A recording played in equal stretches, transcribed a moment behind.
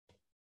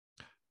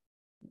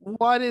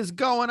What is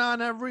going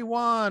on,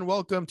 everyone?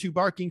 Welcome to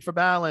Barking for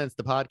Balance,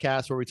 the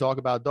podcast where we talk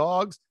about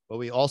dogs, but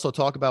we also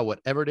talk about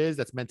whatever it is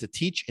that's meant to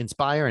teach,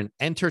 inspire, and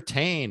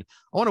entertain.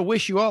 I want to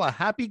wish you all a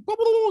happy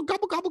gobble,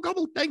 gobble, gobble,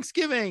 gobble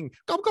Thanksgiving.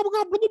 Gobble, gobble,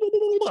 gobble, blah, blah,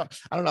 blah, blah.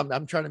 I don't know.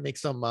 I'm trying to make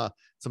some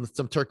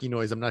turkey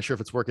noise. I'm not sure if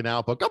it's working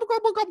out, but gobble,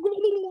 gobble, gobble, gobble,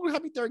 gobble.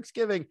 Happy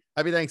Thanksgiving.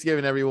 Happy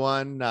Thanksgiving,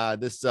 everyone.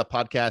 This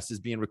podcast is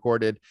being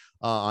recorded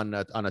on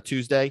a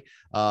Tuesday,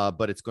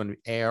 but it's going to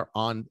air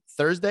on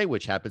Thursday,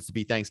 which happens to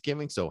be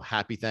Thanksgiving. So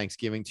happy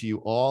Thanksgiving to you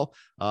all.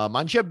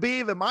 Mangia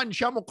vive,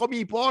 mangiamo come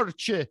I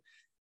porci.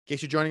 In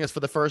case you're joining us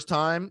for the first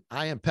time,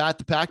 I am Pat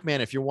the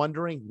Pac-Man. If you're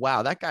wondering,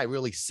 wow, that guy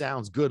really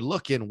sounds good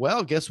looking.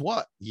 Well, guess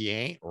what? You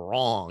ain't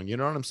wrong. You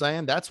know what I'm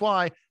saying? That's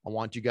why I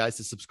want you guys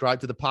to subscribe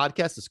to the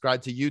podcast,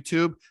 subscribe to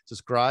YouTube,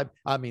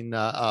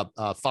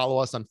 follow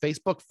us on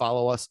Facebook,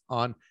 follow us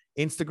on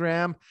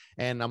Instagram,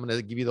 and I'm going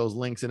to give you those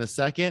links in a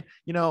second.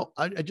 You know,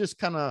 I just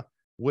kind of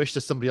wish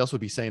that somebody else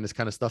would be saying this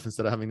kind of stuff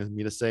instead of having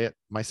me to say it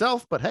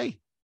myself, but hey,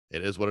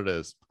 it is what it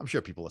is. I'm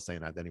sure people are saying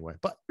that anyway,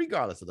 but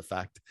regardless of the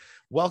fact,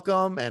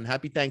 welcome and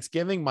happy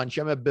Thanksgiving.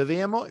 Mancheme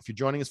bevemo. If you're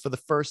joining us for the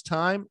first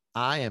time,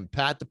 I am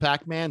Pat the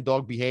Pac-Man,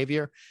 dog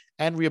behavior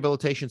and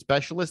rehabilitation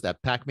specialist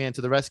at Pac-Man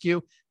to the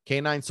Rescue,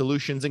 Canine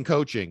Solutions and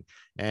Coaching.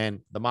 And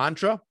the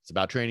mantra, it's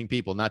about training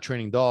people, not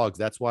training dogs.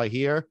 That's why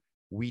here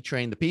we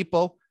train the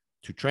people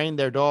to train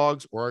their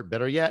dogs, or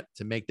better yet,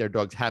 to make their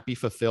dogs happy,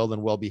 fulfilled,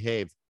 and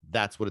well-behaved.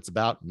 That's what it's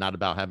about, not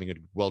about having a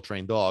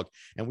well-trained dog.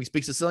 And we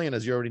speak Sicilian,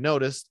 as you already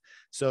noticed.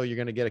 So you're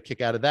going to get a kick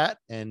out of that.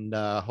 And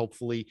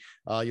hopefully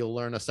you'll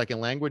learn a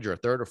second language or a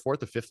third or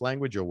fourth or fifth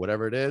language or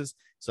whatever it is.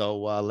 So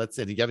let's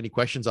say, do you have any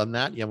questions on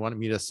that? You wanted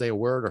me to say a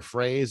word or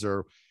phrase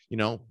or,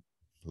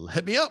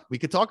 hit me up. We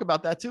could talk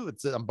about that too.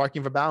 I'm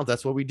Barking for Balance.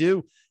 That's what we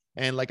do.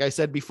 And like I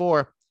said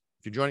before,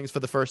 if you're joining us for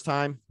the first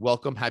time,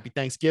 welcome. Happy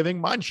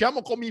Thanksgiving.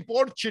 Mangiamo come I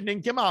porci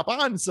in chiama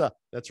panza.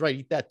 That's right.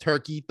 Eat that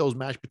turkey, eat those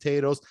mashed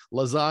potatoes,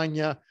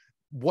 lasagna,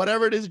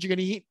 whatever it is that you're going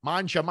to eat.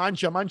 Mangia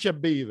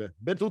vive.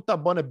 Tutta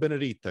buona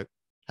benedita.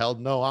 Hell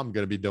no, I'm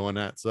going to be doing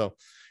that. So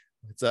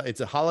it's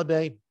a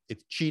holiday.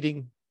 It's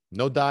cheating.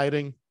 No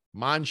dieting.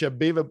 Mangia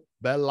vive.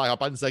 Bella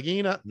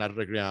panzaghina. Non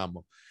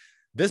regriamo.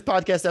 This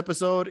podcast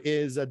episode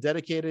is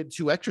dedicated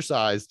to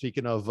exercise.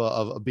 Speaking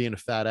of being a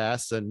fat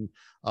ass, and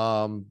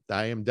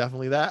I am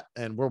definitely that,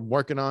 and we're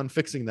working on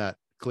fixing that.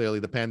 Clearly,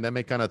 the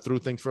pandemic kind of threw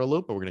things for a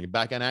loop, but we're going to get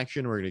back in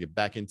action. We're going to get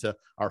back into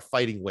our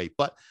fighting weight.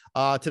 But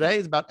today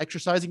is about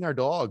exercising our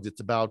dogs. It's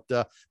about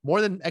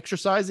more than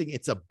exercising.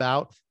 It's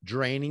about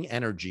draining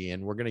energy.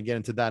 And we're going to get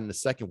into that in a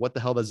second. What the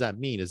hell does that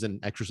mean?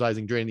 Isn't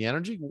exercising draining the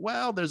energy?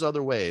 Well, there's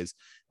other ways.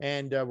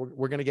 And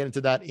we're going to get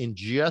into that in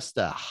just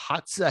a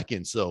hot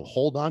second. So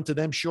hold on to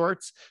them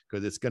shorts,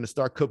 because it's going to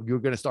start cooking. You're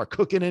going to start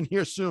cooking in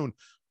here soon.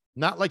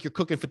 Not like you're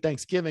cooking for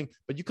Thanksgiving,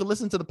 but you can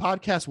listen to the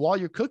podcast while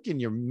you're cooking.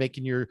 You're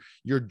making your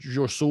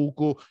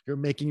sugo, you're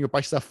making your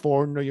pasta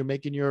forno, you're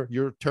making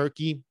your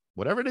turkey,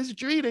 whatever it is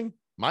that you're eating.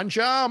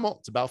 Mangiamo.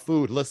 It's about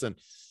food. Listen,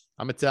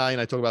 I'm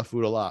Italian. I talk about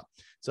food a lot.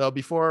 So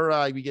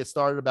before we get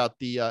started about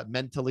the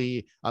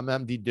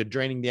the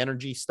draining the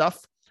energy stuff,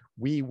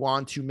 we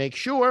want to make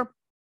sure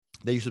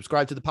that you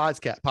subscribe to the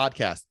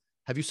podcast.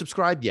 Have you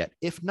subscribed yet?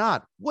 If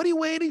not, what are you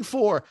waiting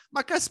for?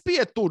 Ma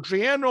caspieto,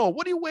 Giano.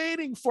 What are you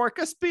waiting for?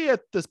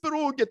 Caspietta,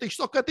 spirughetti,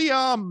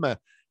 soccatiam.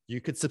 You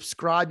could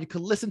subscribe. You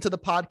could listen to the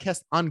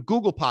podcast on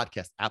Google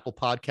Podcast, Apple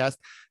Podcast,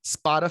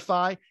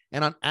 Spotify,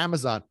 and on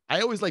Amazon.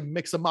 I always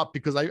mix them up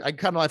because I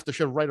kind of have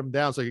to write them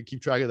down so I can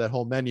keep track of that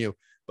whole menu.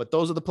 But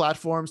those are the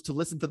platforms to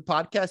listen to the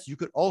podcast. You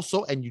could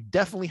also, and you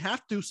definitely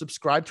have to,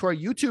 subscribe to our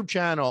YouTube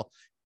channel.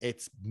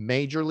 It's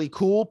majorly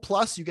cool.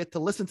 Plus, you get to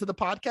listen to the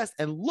podcast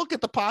and look at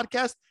the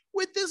podcast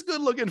with this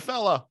good-looking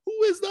fella.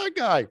 Who is that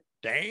guy?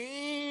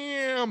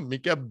 Damn,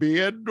 mica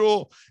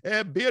beardo.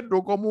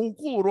 Beardo come un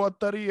culo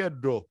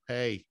attarieddo.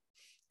 Hey,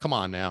 come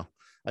on now.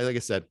 Like I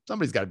said,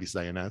 somebody's got to be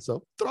saying that.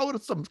 So throw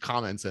some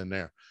comments in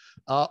there.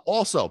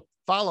 Also,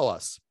 follow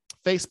us.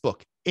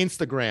 Facebook,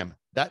 Instagram.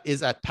 That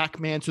is at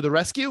Pac-Man to the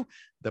Rescue.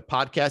 The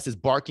podcast is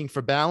Barking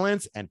for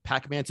Balance, and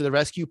Pac-Man to the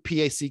Rescue,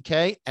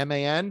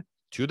 PACKMAN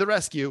to the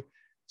Rescue.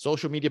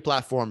 Social media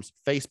platforms,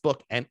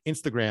 Facebook and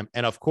Instagram.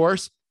 And of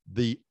course,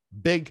 the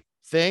big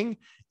thing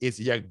is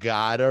you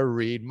gotta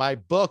read my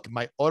book,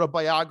 my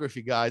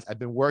autobiography, guys. I've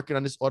been working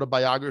on this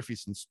autobiography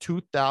since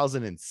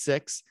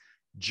 2006.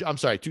 I'm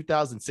sorry,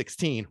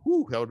 2016.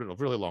 Whew, that would have been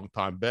a really long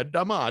time. That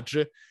would have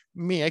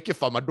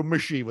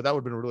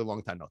been a really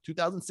long time. No,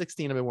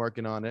 2016, I've been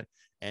working on it,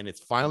 and it's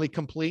finally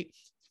complete,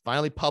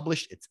 finally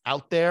published. It's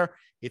out there.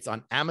 It's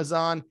on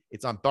Amazon.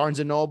 It's on Barnes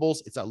and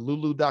Nobles. It's at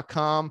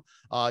lulu.com.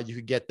 You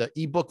could get the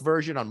ebook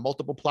version on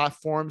multiple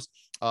platforms,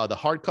 the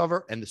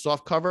hardcover and the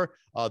soft cover.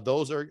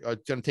 Those are going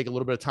to take a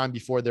little bit of time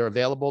before they're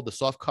available. The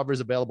soft cover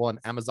is available on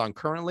Amazon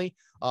currently.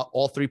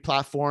 All three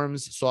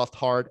platforms, soft,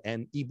 hard,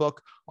 and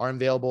ebook, are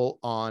available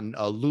on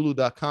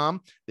lulu.com.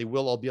 They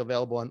will all be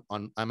available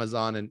on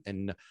Amazon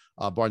and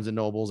Barnes and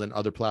Nobles and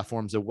other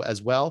platforms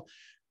as well.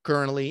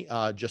 Currently,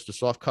 just the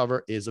soft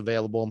cover is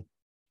available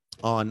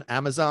on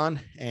Amazon.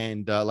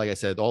 And like I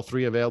said, all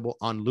three available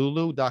on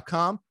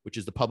lulu.com, which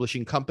is the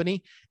publishing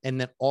company. And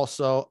then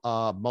also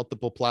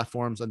multiple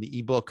platforms on the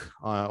ebook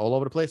all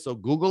over the place. So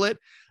Google it.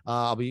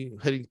 I'll be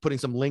putting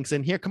some links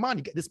in here. Come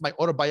on, this is my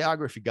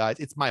autobiography, guys.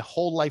 It's my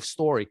whole life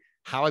story.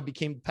 How I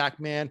became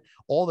Pac-Man,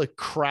 all the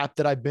crap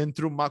that I've been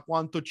through,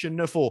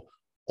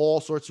 all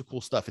sorts of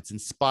cool stuff. It's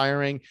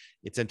inspiring.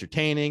 It's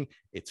entertaining.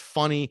 It's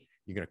funny.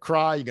 You're going to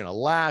cry. You're going to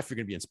laugh. You're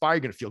going to be inspired.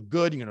 You're going to feel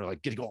good. You're going to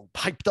like get all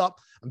hyped up.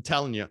 I'm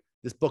telling you,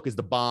 this book is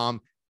the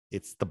bomb.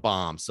 It's the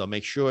bomb. So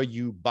make sure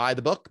you buy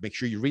the book. Make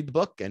sure you read the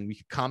book, and we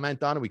could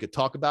comment on it. We could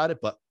talk about it.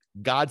 But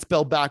God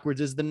spelled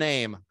backwards is the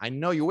name. I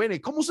know you're waiting.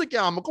 ¿Cómo se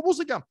llama? ¿Cómo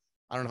se llama?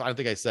 I don't know. I don't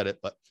think I said it,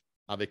 but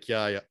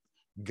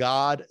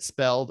God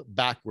spelled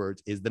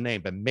backwards is the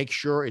name. But make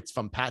sure it's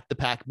from Pat the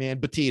Pac-Man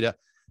Batista,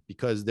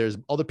 because there's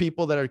other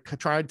people that are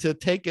trying to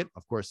take it.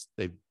 Of course,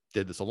 they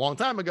did this a long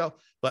time ago,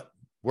 but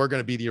we're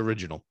going to be the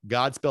original.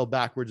 God spelled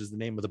backwards is the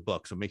name of the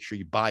book. So make sure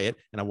you buy it.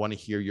 And I want to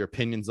hear your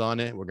opinions on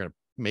it. We're going to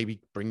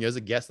maybe bring you as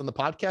a guest on the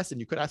podcast,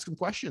 and you could ask some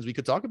questions. We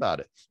could talk about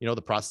it. You know,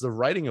 the process of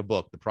writing a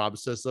book, the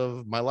process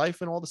of my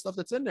life, and all the stuff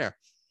that's in there.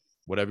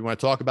 Whatever you want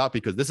to talk about,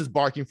 because this is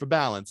Barking for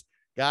Balance.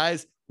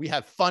 Guys, we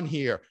have fun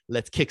here.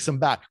 Let's kick some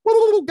back.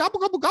 Gobble,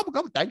 gobble, gobble,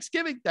 gobble.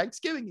 Thanksgiving.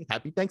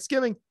 Happy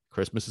Thanksgiving.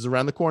 Christmas is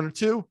around the corner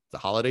too. It's the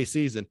holiday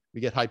season. We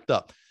get hyped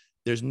up.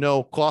 There's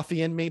no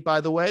coffee in me,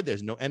 by the way.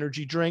 There's no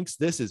energy drinks.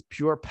 This is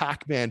pure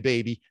Pac-Man,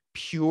 baby.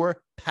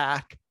 Pure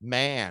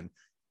Pac-Man.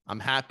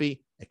 I'm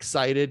happy,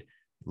 excited,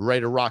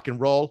 ready to rock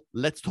and roll.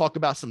 Let's talk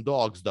about some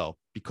dogs, though,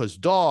 because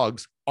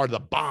dogs are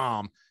the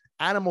bomb.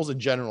 Animals in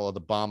general are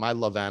the bomb. I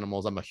love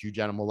animals. I'm a huge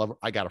animal lover.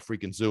 I got a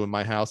freaking zoo in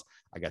my house.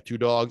 I got 2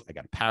 dogs. I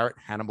got a parrot,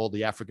 Hannibal,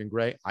 the African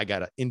gray. I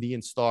got an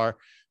Indian star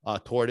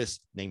tortoise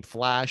named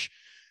Flash.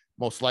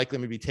 Most likely,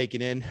 I'm going to be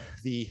taking in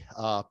the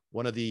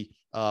one of the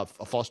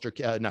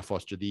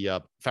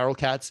the feral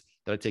cats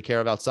that I take care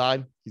of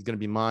outside. He's going to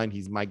be mine.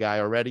 He's my guy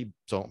already.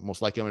 So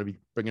most likely, I'm going to be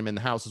bringing him in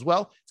the house as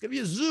well. It's going to be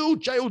a zoo.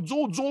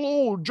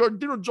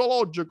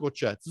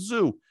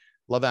 Zoo.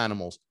 Love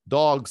animals.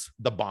 Dogs,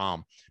 the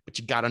bomb. But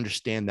you got to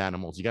understand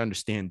animals. You got to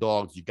understand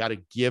dogs. You got to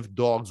give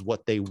dogs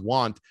what they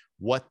want,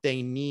 what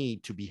they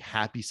need to be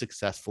happy,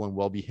 successful, and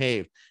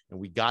well-behaved. And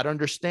we got to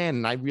understand,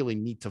 and I really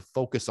need to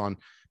focus on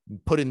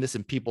putting this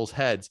in people's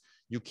heads.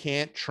 You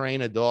can't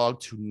train a dog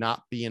to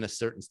not be in a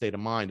certain state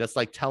of mind. That's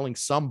like telling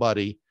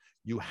somebody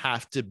you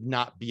have to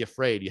not be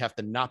afraid. You have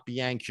to not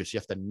be anxious. You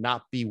have to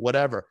not be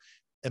whatever.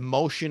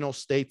 Emotional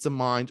states of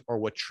mind are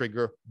what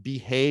trigger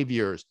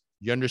behaviors.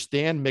 You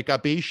understand? Me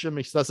capisce?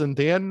 Me estás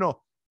entendiendo?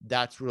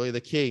 That's really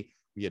the key.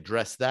 We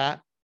address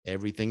that.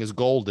 Everything is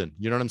golden.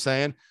 You know what I'm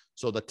saying?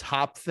 So the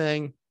top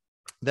thing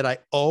that I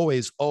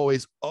always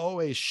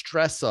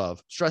stress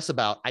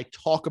about, I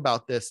talk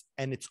about this,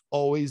 and it's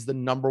always the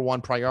number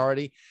one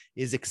priority,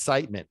 is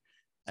excitement.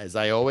 As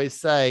I always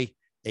say,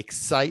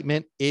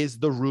 excitement is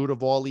the root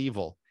of all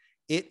evil.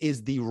 It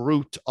is the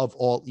root of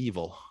all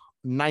evil.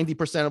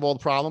 90% of all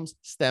the problems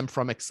stem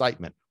from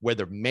excitement,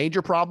 whether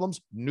major problems,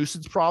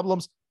 nuisance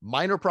problems,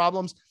 minor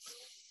problems,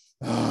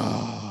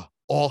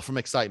 all from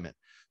excitement.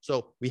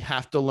 So we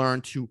have to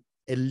learn to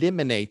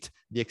eliminate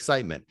the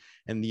excitement.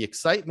 And the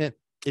excitement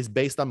is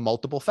based on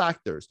multiple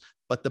factors.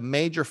 But the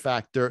major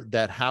factor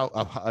that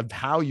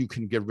how you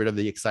can get rid of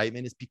the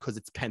excitement is because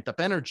it's pent up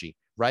energy,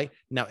 right?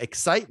 Now,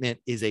 excitement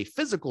is a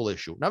physical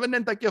issue.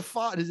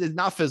 It's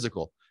not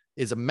physical.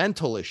 It's a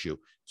mental issue.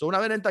 So you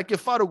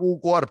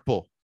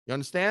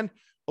understand?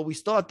 But we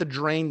still have to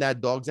drain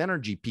that dog's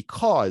energy,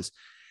 because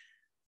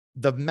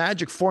the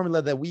magic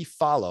formula that we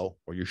follow,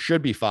 or you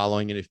should be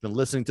following, and if you've been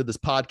listening to this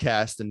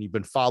podcast and you've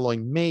been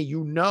following me,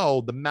 you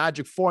know the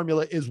magic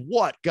formula is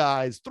what,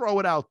 guys? Throw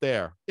it out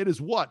there. It is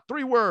what?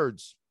 3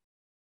 words.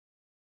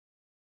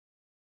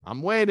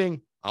 I'm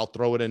waiting. I'll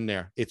throw it in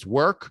there. It's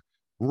work,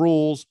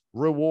 rules,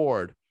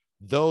 reward.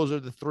 Those are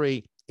the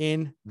 3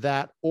 in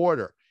that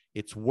order.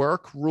 It's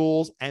work,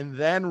 rules, and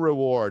then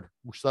reward.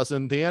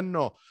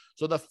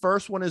 So the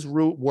first one is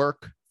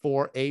work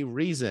for a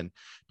reason,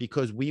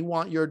 because we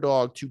want your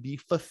dog to be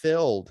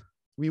fulfilled.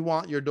 We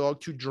want your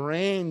dog to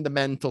drain the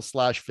mental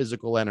 /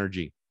 physical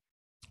energy.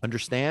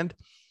 Understand?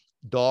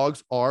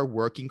 Dogs are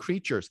working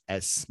creatures,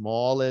 as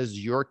small as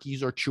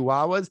Yorkies or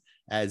Chihuahuas,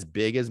 as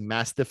big as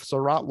Mastiffs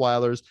or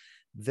Rottweilers.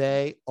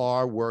 They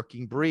are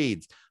working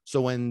breeds.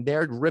 So when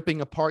they're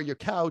ripping apart your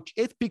couch,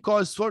 it's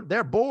because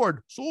they're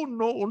bored. They're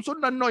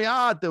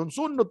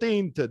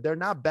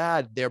not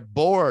bad. They're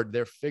bored.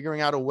 They're figuring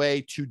out a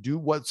way to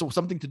do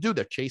something to do.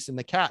 They're chasing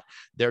the cat.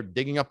 They're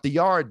digging up the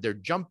yard. They're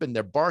jumping.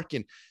 They're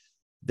barking.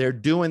 They're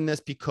doing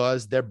this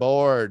because they're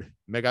bored.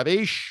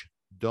 Megabish.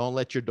 Don't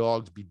let your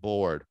dogs be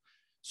bored.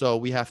 So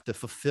we have to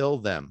fulfill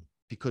them,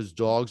 because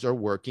dogs are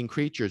working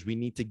creatures. We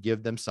need to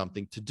give them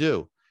something to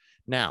do.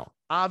 Now,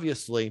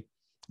 obviously,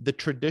 the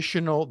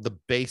traditional, the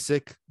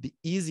basic, the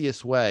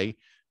easiest way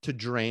to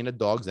drain a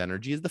dog's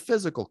energy is the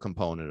physical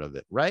component of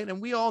it, right?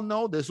 And we all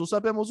know this. You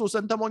got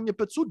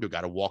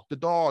to walk the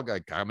dog. I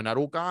got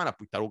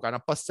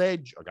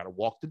to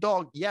walk the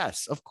dog.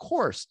 Yes, of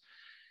course.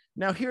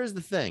 Now, here's the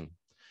thing.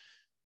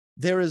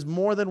 there is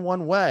more than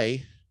one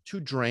way to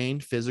drain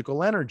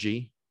physical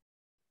energy,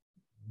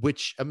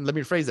 which let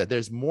me rephrase that.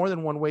 There's more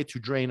than one way to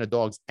drain a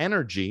dog's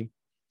energy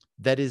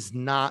that is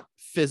not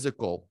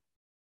physical.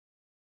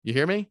 You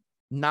hear me?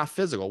 Not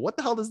physical. What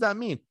the hell does that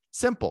mean?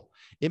 Simple.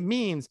 It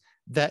means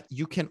that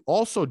you can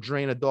also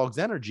drain a dog's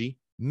energy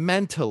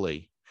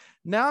mentally.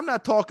 Now, I'm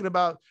not talking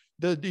about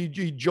the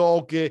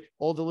joke,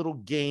 all the little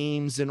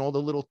games and all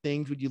the little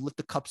things where you lift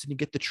the cups and you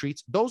get the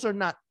treats. Those are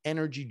not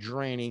energy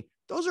draining.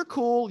 Those are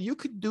cool. You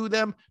could do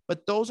them,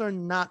 but those are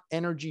not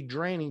energy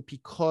draining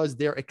because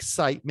they're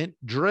excitement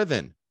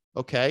driven.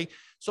 Okay.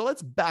 So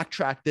let's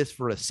backtrack this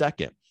for a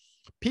second.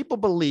 People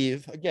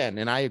believe, again,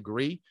 and I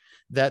agree,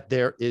 that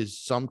there is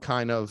some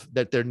kind of,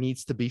 that there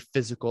needs to be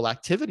physical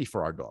activity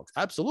for our dogs.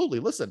 Absolutely.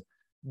 Listen,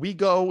 we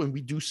go and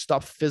we do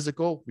stuff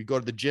physical. We go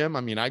to the gym.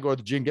 I mean, I go to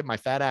the gym, get my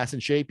fat ass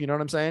in shape, you know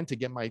what I'm saying? To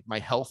get my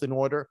health in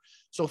order.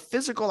 So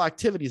physical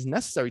activity is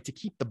necessary to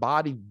keep the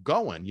body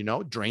going,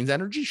 drains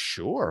energy.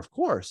 Sure, of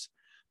course.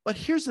 But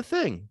here's the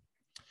thing.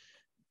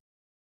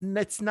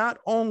 It's not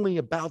only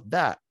about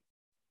that,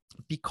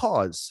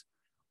 because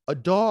a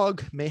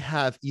dog may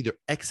have either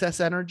excess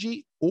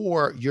energy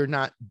or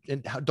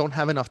don't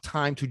have enough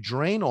time to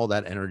drain all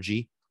that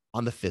energy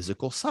on the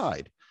physical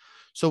side.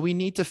 So we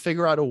need to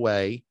figure out a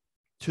way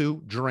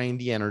to drain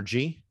the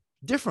energy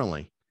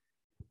differently,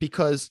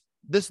 because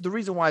the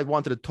reason why I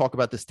wanted to talk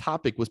about this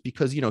topic was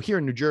because, here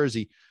in New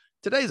Jersey,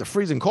 today is a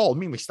freezing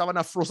cold. It's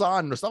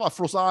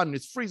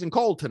freezing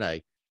cold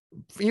today.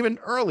 Even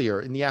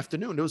earlier in the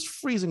afternoon, it was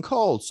freezing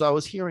cold. So I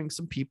was hearing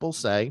some people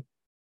say,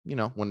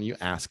 when you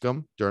ask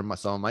them during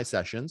some of my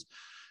sessions,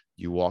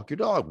 you walk your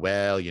dog.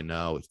 Well,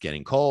 it's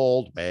getting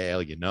cold.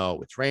 Well,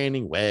 it's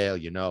raining. Well,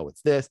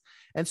 it's this.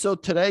 And so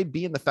today,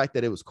 being the fact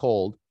that it was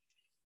cold,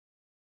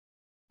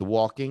 the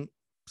walking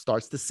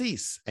starts to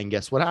cease. And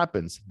guess what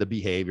happens? The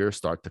behaviors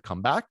start to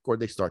come back, or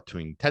they start to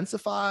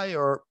intensify,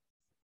 or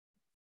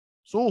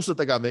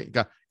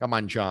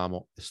it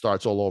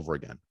starts all over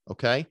again.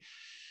 Okay.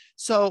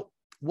 So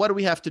what do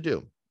we have to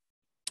do?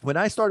 When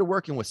I started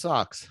working with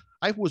socks,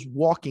 I was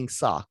walking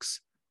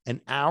socks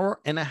an hour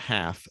and a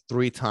half,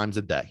 3 times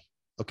a day.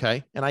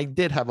 Okay. And I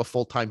did have a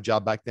full-time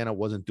job back then. I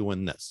wasn't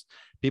doing this.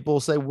 People will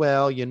say,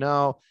 well,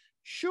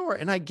 sure.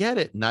 And I get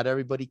it. Not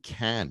everybody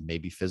can,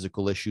 maybe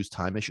physical issues,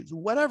 time issues,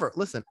 whatever.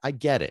 Listen, I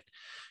get it.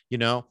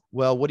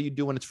 Well, what do you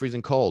do when it's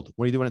freezing cold?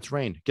 What do you do when it's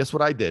rain? Guess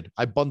what I did?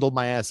 I bundled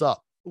my ass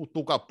up,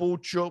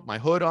 my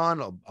hood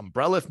on,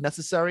 umbrella if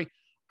necessary.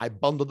 I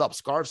bundled up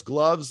scarves,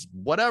 gloves,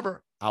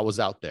 whatever. I was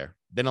out there.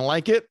 Didn't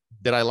like it.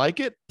 Did I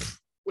like it?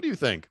 What do you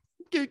think?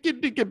 Of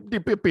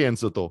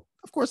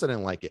course I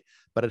didn't like it,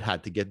 but it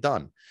had to get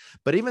done.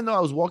 But even though I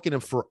was walking him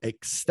for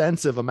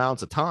extensive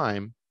amounts of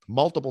time,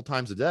 multiple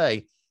times a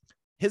day,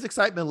 his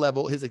excitement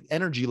level, his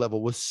energy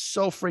level was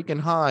so freaking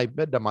high. It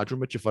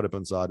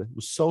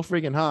was so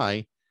freaking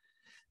high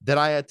that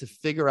I had to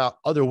figure out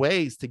other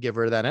ways to give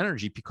her that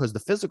energy, because the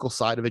physical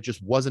side of it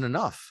just wasn't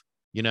enough,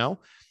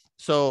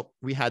 So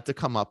we had to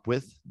come up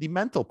with the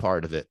mental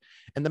part of it.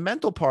 And the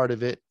mental part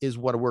of it is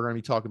what we're going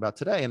to be talking about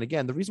today. And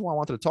again, the reason why I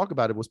wanted to talk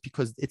about it was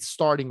because it's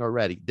starting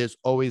already. There's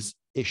always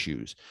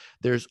issues.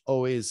 There's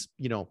always,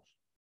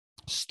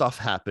 stuff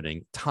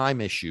happening,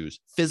 time issues,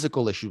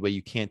 physical issues where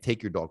you can't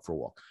take your dog for a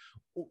walk,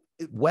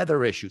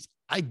 weather issues.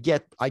 I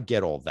get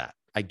all that.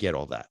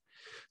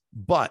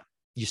 But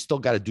you still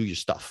got to do your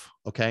stuff.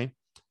 Okay.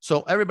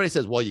 So everybody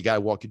says, well, you got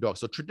to walk your dog.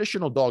 So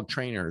traditional dog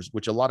trainers,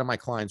 which a lot of my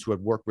clients who had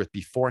worked with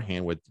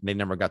beforehand they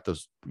never got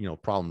those,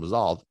 problem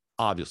resolved,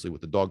 obviously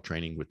with the dog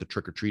training, with the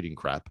trick-or-treating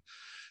crap,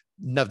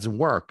 doesn't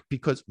work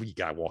because you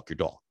got to walk your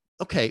dog.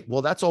 Okay.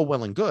 Well, that's all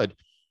well and good.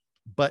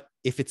 But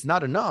if it's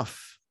not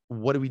enough,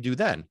 what do we do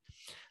then?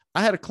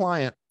 I had a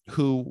client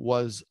who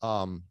was,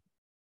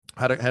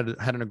 had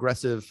an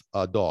aggressive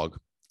dog,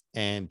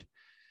 and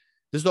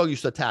this dog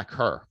used to attack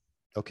her.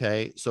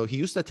 Okay. So he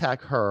used to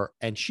attack her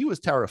and she was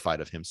terrified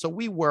of him. So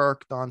we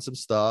worked on some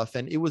stuff,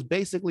 and it was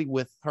basically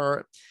with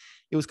her.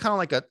 It was kind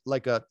of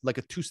like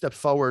a 2 step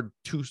forward,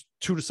 two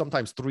to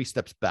sometimes 3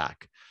 steps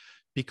back,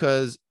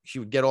 because she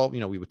would get all,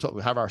 we would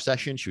have our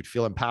session. She would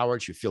feel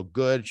empowered. She would feel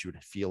good. She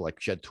would feel like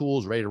she had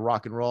tools ready to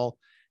rock and roll.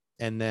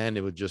 And then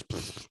it would just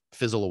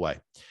fizzle away.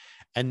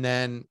 And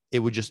then it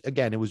was just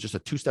a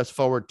 2 steps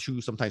forward, 2,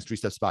 sometimes 3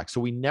 steps back.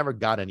 So we never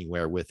got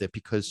anywhere with it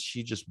because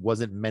she just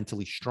wasn't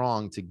mentally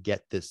strong to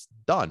get this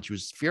done. She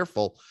was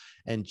fearful,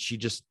 and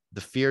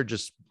the fear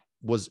just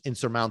was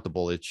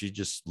insurmountable. She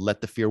just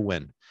let the fear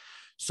win.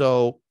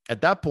 So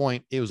at that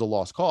point, it was a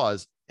lost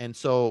cause. And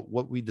so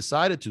what we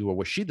decided to do, or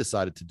what she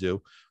decided to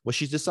do, was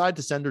she decided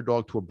to send her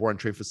dog to a board and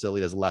train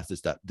facility as a last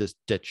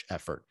ditch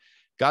effort.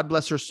 God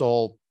bless her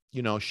soul.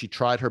 She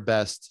tried her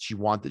best. She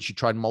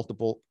tried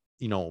multiple,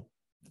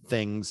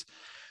 things.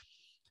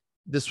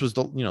 This was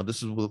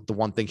the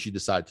one thing she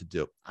decided to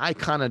do. I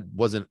kind of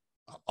wasn't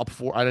up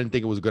for, I didn't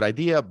think it was a good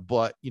idea,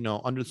 but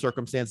under the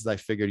circumstances, I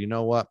figured,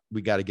 what,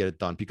 we got to get it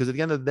done, because at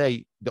the end of the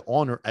day, the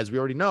owner, as we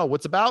already know,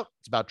 it's about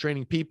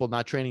training people,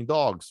 not training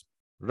dogs.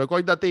 It's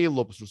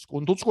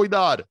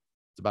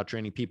about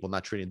training people,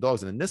 not training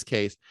dogs. And in this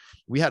case,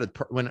 we had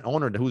an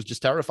owner who was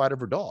just terrified of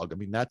her dog. I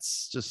mean,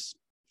 that's just,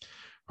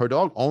 her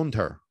dog owned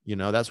her,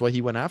 that's why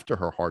he went after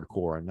her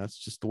hardcore. And that's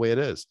just the way it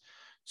is.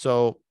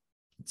 So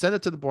send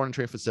it to the board and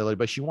train facility,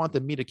 but she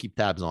wanted me to keep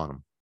tabs on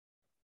him.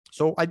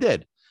 So I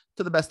did.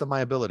 To the best of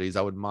my abilities,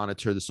 I would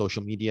monitor the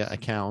social media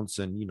accounts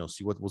and,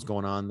 see what was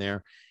going on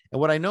there.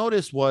 And what I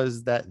noticed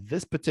was that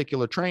this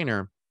particular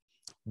trainer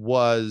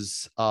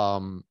was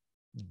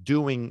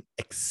doing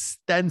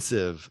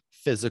extensive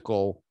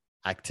physical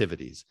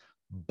activities,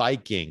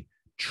 biking,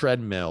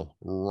 treadmill,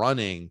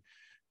 running,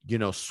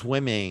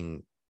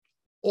 swimming,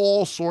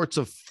 all sorts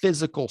of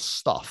physical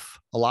stuff,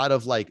 a lot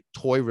of like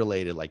toy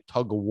related, like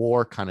tug of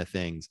war kind of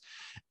things.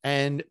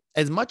 And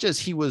as much as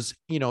he was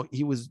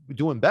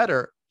doing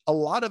better, a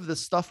lot of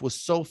this stuff was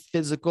so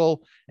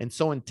physical and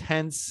so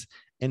intense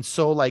and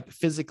so like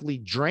physically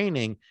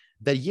draining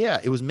that,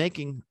 yeah, it was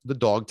making the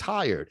dog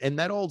tired. And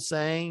that old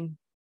saying,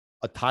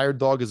 a tired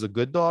dog is a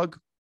good dog,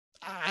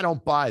 I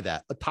don't buy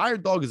that. A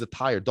tired dog is a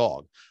tired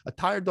dog. A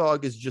tired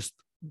dog is just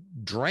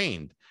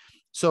drained.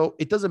 So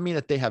it doesn't mean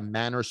that they have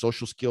manners,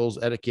 social skills,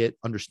 etiquette,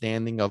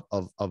 understanding of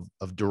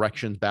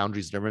directions,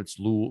 boundaries, limits,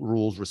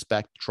 rules,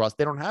 respect, trust.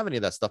 They don't have any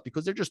of that stuff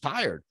because they're just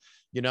tired,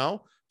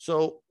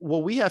 So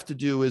what we have to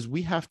do is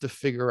we have to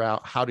figure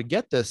out how to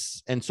get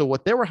this. And so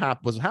what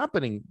was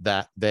happening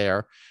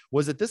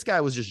was that this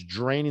guy was just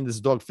draining this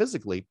dog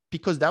physically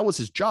because that was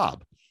his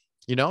job.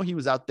 He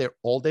was out there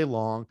all day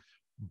long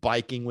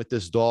biking with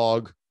this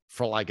dog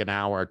for like an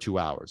hour or 2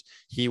 hours.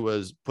 He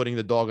was putting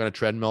the dog on a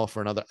treadmill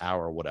for another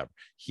hour or whatever.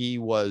 He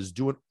was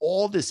doing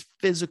all this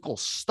physical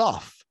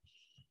stuff.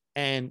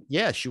 And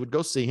yeah, she would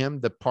go see him.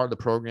 The part of the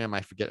program,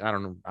 I forget, I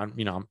don't know. I'm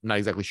not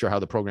exactly sure how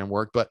the program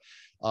worked, but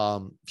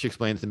she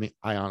explained it to me.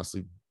 I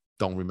honestly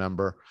don't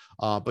remember.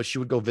 But she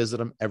would go visit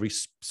him every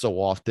so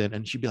often.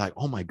 And she'd be like,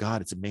 oh my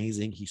God, it's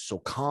amazing. He's so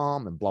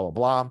calm and blah, blah,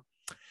 blah.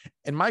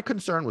 And my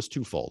concern was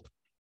twofold.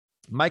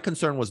 My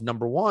concern was,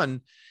 number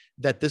one,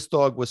 that this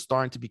dog was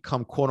starting to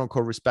become quote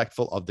unquote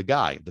respectful of the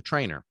guy, the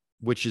trainer,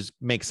 which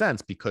makes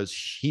sense because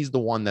he's the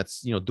one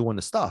that's, doing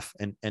the stuff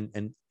and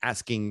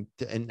asking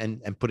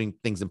and putting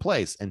things in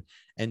place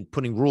and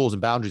putting rules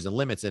and boundaries and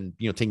limits and,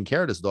 taking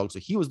care of this dog. So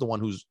he was the one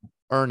who's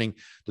earning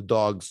the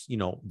dog's,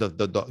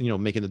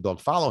 making the dog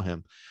follow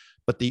him.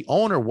 But the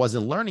owner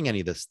wasn't learning any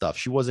of this stuff.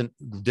 She wasn't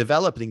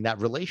developing that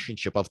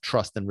relationship of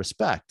trust and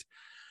respect.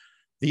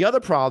 The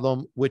other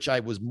problem, which I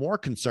was more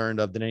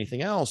concerned of than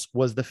anything else,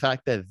 was the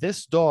fact that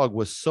this dog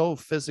was so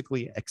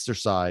physically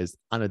exercised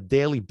on a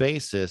daily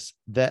basis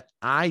that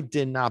I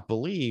did not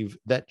believe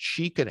that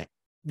she could,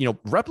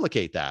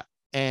 replicate that.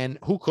 And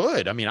who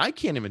could? I mean, I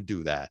can't even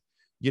do that.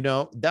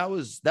 That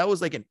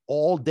was like an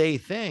all day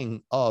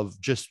thing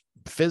of just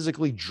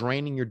physically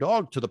draining your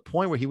dog to the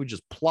point where he would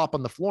just plop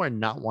on the floor and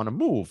not want to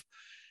move.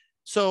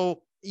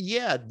 So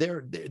yeah,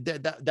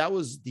 that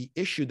was the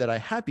issue that I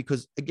had,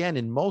 because again,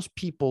 in most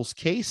people's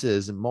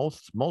cases and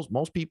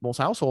most people's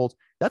households,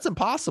 that's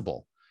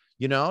impossible.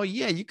 Yeah,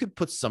 you could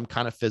put some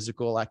kind of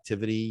physical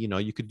activity,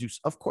 you could do,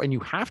 of course, and you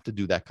have to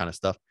do that kind of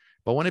stuff.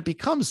 But when it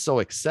becomes so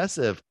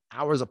excessive,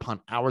 hours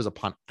upon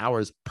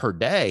hours per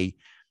day,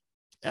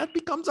 that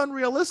becomes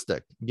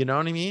unrealistic. You know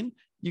what I mean?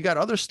 You got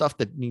other stuff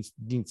that needs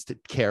to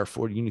care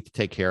for, you need to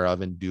take care of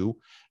and do.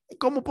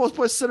 How can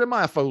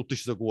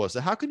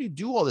you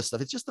do all this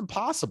stuff? It's just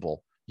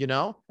impossible,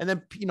 And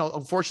then,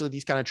 unfortunately,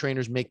 these kind of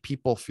trainers make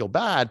people feel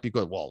bad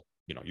because, well,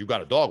 you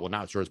got a dog. Well,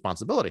 now it's your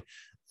responsibility.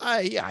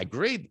 I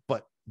agree,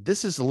 but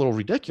this is a little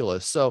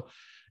ridiculous. So,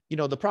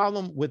 the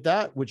problem with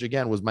that, which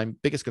again was my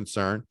biggest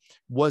concern,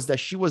 was that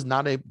she was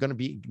not going to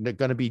be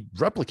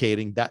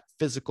replicating that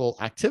physical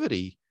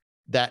activity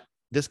that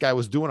this guy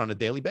was doing on a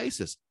daily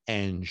basis.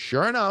 And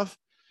sure enough,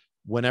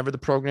 whenever the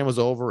program was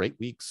over, 8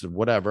 weeks or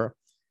whatever,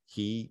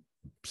 he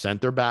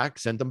sent them back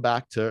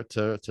to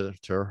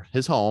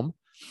his home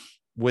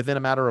within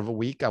a matter of a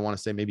week. I want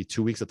to say maybe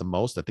 2 weeks at the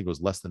most. I think it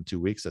was less than 2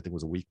 weeks. I think it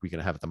was a week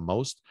and a half at the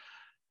most.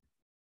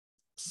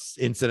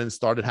 Incidents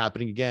started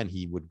happening again.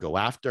 He would go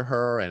after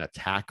her and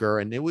attack her.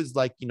 And it was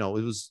like, it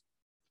was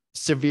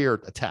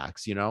severe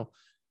attacks,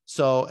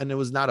 So, and it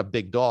was not a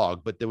big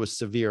dog, but there was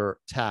severe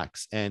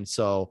attacks. And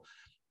so,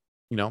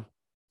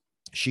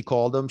 she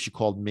called him, she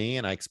called me,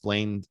 and I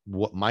explained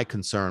what my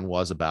concern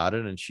was about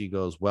it. And she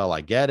goes, well, I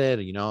get it,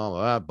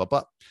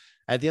 but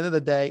at the end of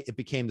the day, it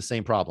became the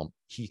same problem.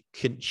 She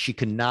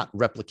could not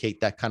replicate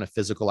that kind of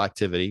physical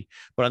activity,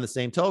 but on the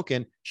same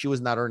token, she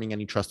was not earning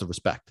any trust and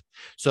respect.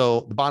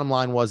 So the bottom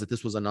line was that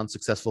this was an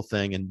unsuccessful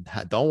thing. And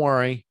don't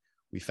worry,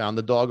 we found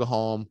the dog a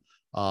home.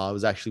 I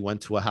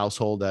went to a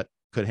household that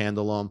could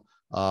handle him.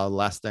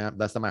 Last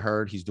time I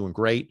heard, he's doing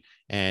great,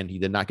 and he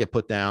did not get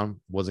put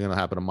down. Wasn't going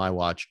to happen on my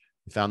watch.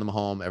 We found them a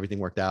home. Everything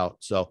worked out.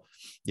 So,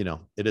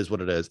 it is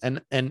what it is.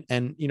 And,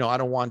 I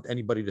don't want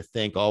anybody to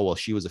think, oh, well,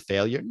 she was a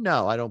failure.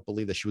 No, I don't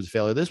believe that she was a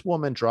failure. This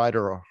woman tried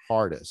her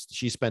hardest.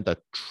 She spent a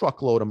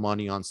truckload of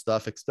money on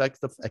stuff, except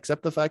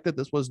the fact that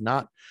this was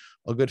not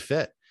a good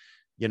fit.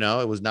 It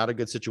was not a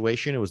good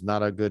situation. It was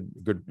not a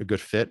good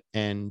fit.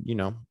 And,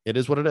 it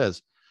is what it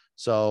is.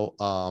 So,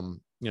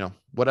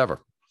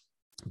 whatever.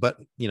 But,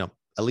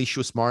 at least she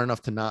was smart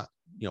enough to not,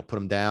 put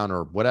him down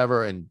or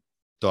whatever. And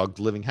dog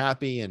living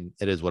happy, and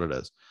it is what it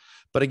is.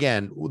 But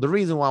again, the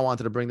reason why I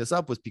wanted to bring this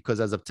up was because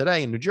as of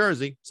today in New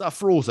Jersey, it's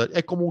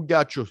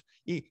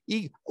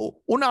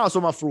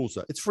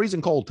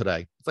freezing cold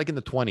today. It's like in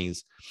the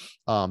 20s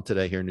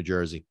today here in New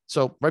Jersey.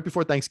 So right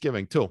before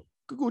Thanksgiving too.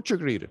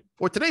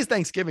 Or today's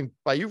Thanksgiving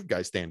by you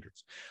guys'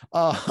 standards.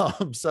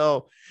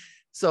 So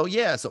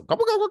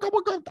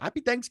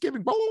happy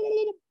Thanksgiving.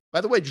 By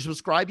the way, did you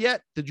subscribe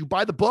yet? Did you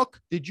buy the book?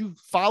 Did you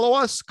follow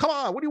us? Come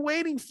on, what are you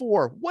waiting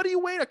for? What are you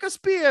waiting?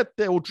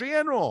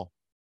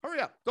 Hurry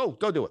up.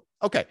 Go do it.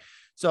 Okay.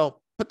 So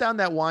put down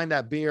that wine,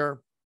 that beer,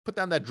 put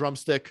down that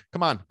drumstick.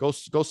 Come on, go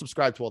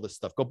subscribe to all this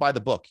stuff. Go buy the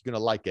book. You're going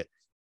to like it.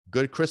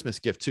 Good Christmas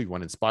gift too. You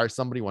want to inspire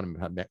somebody? You want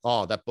to have,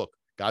 that book,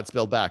 God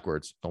spelled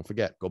backwards. Don't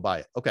forget, go buy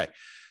it. Okay.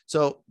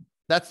 So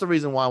that's the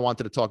reason why I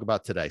wanted to talk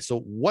about today. So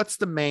what's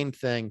the main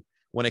thing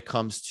when it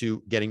comes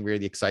to getting rid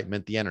of the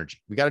excitement, the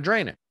energy? We got to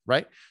drain it,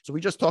 right? So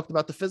we just talked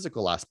about the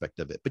physical aspect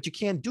of it, but you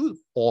can't do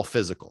all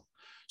physical.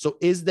 So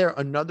is there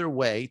another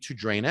way to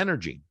drain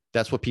energy?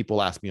 That's what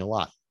people ask me a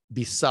lot,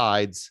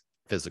 besides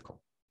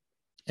physical.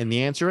 And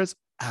the answer is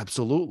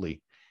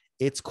absolutely.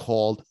 It's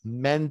called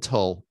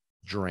mental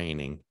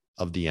draining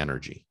of the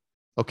energy.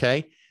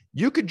 Okay.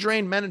 You could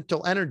drain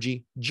mental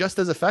energy just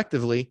as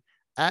effectively.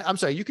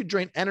 You could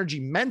drain energy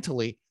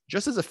mentally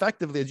just as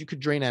effectively as you could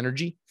drain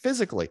energy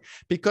physically.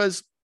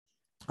 Because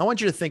I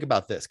want you to think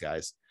about this,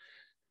 guys.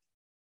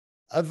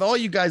 Of all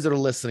you guys that are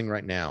listening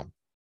right now,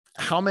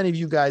 how many of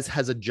you guys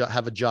have a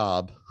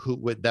job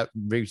that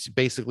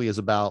basically is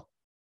about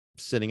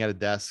sitting at a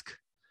desk,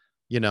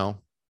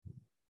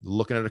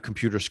 looking at a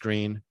computer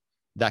screen,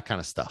 that kind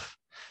of stuff?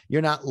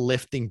 You're not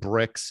lifting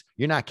bricks.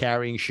 You're not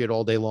carrying shit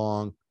all day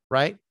long,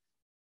 right?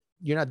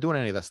 You're not doing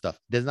any of that stuff.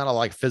 There's not a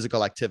lot of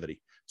physical activity.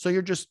 So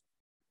you're just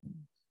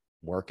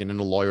working in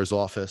a lawyer's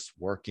office,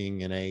 working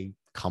in a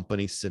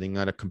company, sitting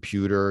at a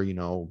computer,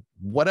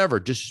 whatever,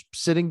 just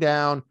sitting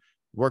down,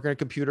 working on a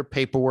computer,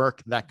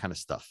 paperwork, that kind of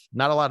stuff.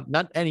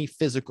 Not any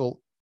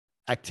physical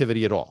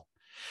activity at all.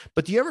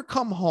 But do you ever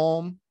come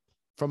home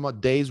from a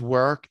day's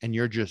work and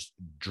you're just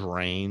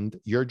drained?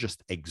 You're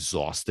just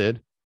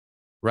exhausted,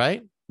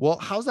 right? Well,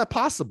 how's that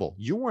possible?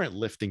 You weren't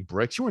lifting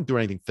bricks. You weren't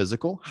doing anything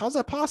physical. How's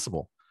that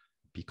possible?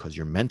 Because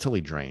you're mentally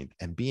drained,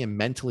 and being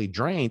mentally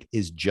drained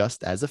is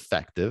just as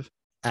effective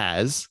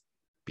as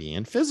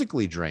being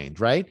physically drained,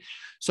 right?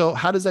 So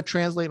how does that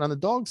translate on the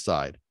dog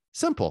side?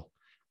 Simple.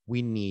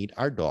 We need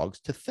our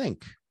dogs to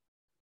think.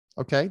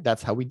 Okay.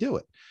 That's how we do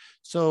it.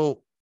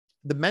 So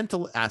the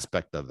mental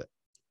aspect of it,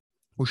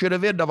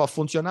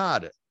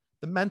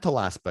 the mental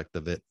aspect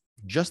of it,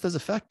 just as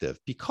effective,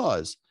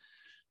 because,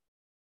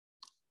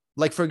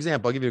 like, for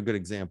example, I'll give you a good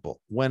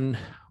example. When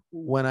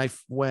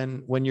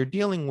you're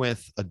dealing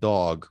with a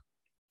dog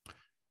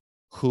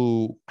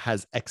who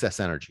has excess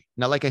energy.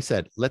 Now, like I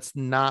said, let's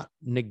not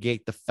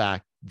negate the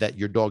fact that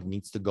your dog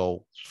needs to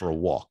go for a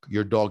walk.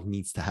 Your dog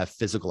needs to have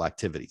physical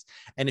activities.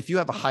 And if you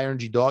have a high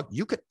energy dog,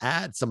 you could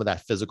add some of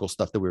that physical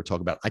stuff that we were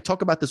talking about. I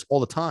talk about this all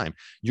the time.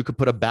 You could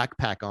put a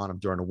backpack on him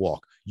during a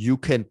walk. You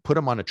can put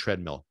him on a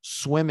treadmill,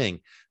 swimming,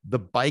 the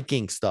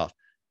biking stuff.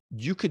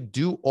 You could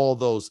do all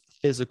those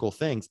physical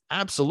things.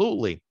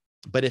 Absolutely.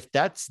 But if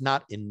that's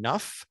not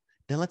enough,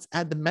 then let's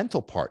add the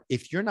mental part.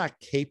 If you're not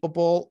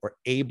capable or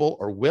able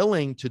or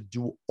willing to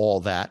do all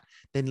that,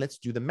 then let's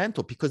do the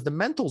mental, because the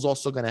mental is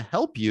also going to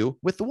help you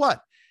with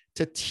what?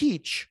 To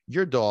teach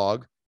your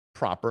dog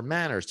proper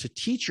manners, to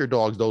teach your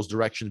dog those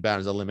directions,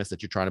 boundaries, and limits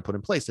that you're trying to put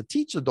in place, to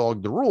teach the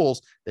dog the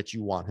rules that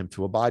you want him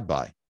to abide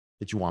by,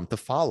 that you want him to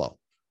follow,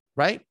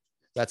 right?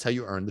 That's how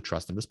you earn the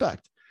trust and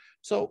respect.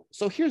 So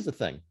here's the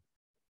thing.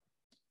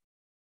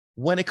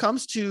 When it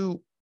comes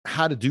to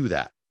how to do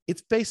that,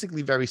 it's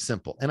basically very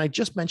simple. And I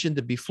just mentioned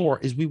it before,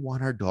 is we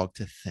want our dog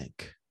to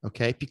think,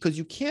 okay? Because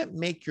you can't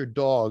make your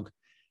dog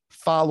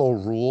follow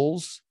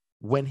rules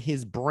when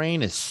his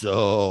brain is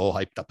so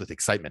hyped up with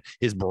excitement.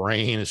 His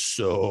brain is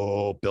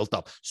so built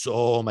up,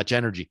 so much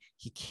energy.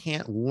 He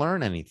can't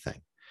learn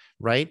anything,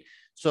 right?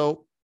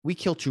 So we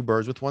kill two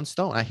birds with one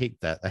stone. I hate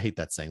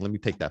that saying. Let me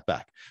take that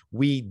back.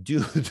 We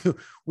do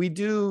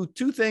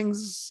two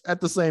things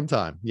at the same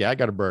time. Yeah, I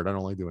got a bird. I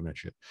don't like doing that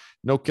shit.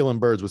 No killing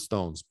birds with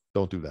stones.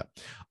 Don't do that.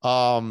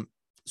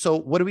 So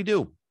what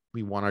do?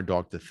 We want our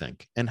dog to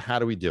think. And how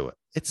do we do it?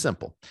 It's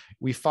simple.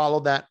 We follow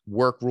that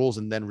work rules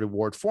and then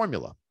reward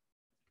formula.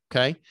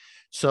 Okay.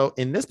 So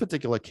in this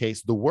particular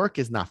case, the work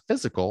is not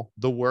physical.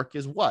 The work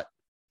is what?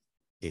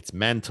 It's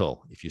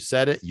mental. If you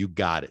said it, you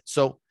got it.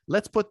 So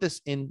let's put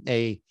this in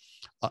a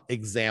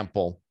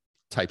example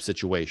type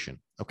situation.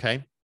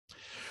 Okay.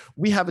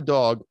 We have a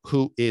dog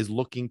who is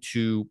looking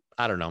to,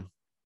 I don't know,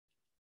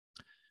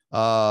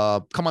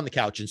 come on the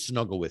couch and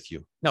snuggle with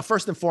you. Now,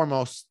 first and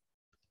foremost,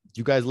 do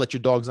you guys let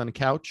your dogs on the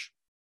couch?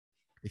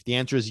 If the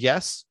answer is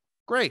yes,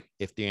 great.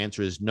 If the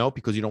answer is no,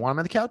 because you don't want them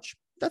on the couch,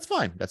 that's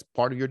fine. That's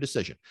part of your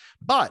decision.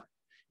 But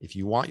if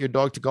you want your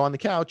dog to go on the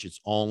couch, it's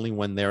only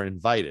when they're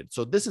invited.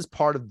 So this is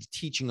part of the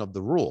teaching of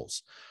the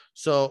rules.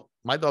 So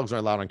my dogs are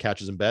allowed on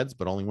couches and beds,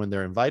 but only when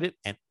they're invited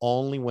and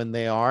only when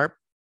they are.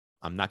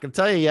 I'm not going to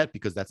tell you yet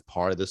because that's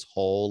part of this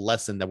whole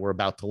lesson that we're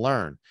about to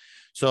learn.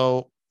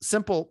 So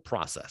simple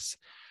process.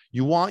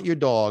 You want your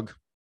dog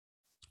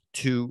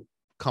to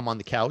come on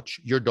the couch.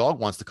 Your dog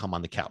wants to come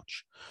on the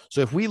couch.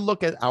 So if we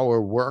look at our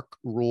work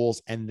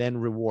rules and then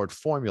reward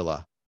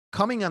formula,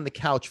 coming on the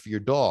couch for your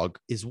dog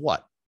is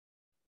what?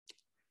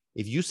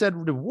 If you said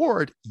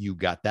reward, you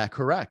got that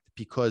correct,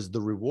 because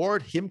the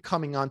reward, him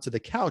coming onto the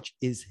couch,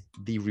 is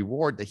the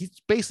reward that he's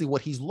basically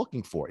what he's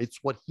looking for. It's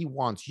what he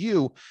wants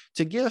you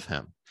to give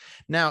him.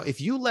 Now,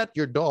 if you let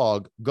your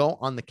dog go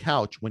on the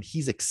couch when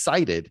he's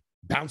excited,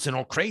 bouncing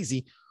all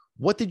crazy,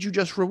 what did you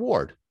just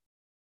reward?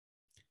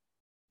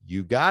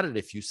 You got it.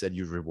 If you said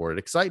you rewarded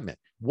excitement,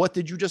 what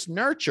did you just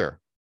nurture?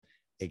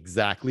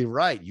 Exactly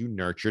right. You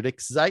nurtured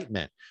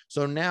excitement.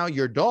 So now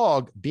your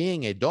dog,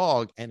 being a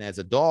dog, and as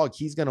a dog,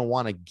 he's going to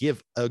want to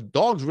give,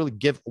 dogs really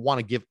want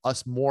to give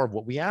us more of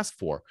what we ask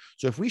for.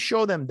 So if we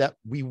show them that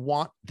we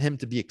want him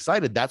to be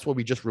excited, that's what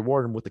we just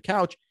reward him with the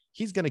couch.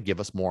 He's going to give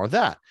us more of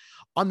that.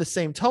 On the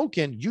same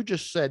token, you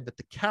just said that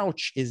the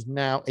couch is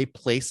now a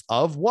place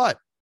of what?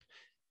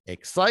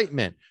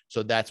 Excitement.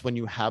 So that's when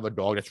you have a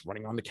dog that's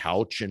running on the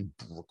couch and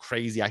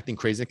crazy, acting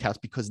crazy on the couch,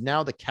 because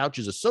now the couch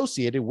is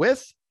associated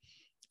with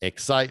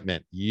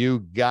excitement. You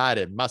got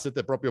it. Ma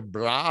siete proprio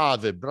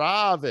brave,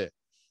 brave.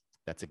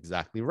 That's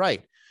exactly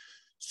right.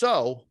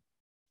 So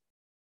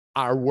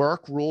our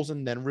work, rules,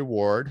 and then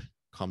reward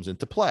comes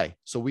into play.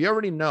 So we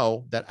already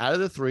know that out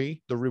of the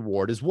three, the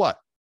reward is what?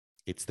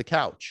 It's the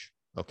couch.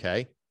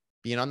 Okay.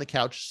 Being on the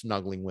couch,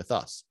 snuggling with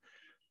us.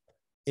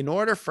 In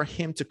order for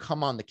him to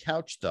come on the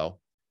couch, though,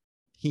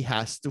 he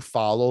has to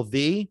follow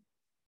the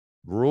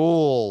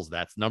rules.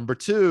 That's number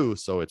two.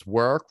 So it's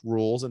work,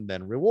 rules, and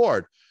then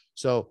reward.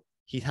 So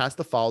he has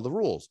to follow the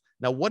rules.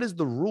 Now, what is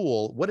the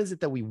rule? What is it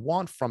that we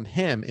want from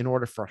him in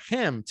order for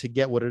him to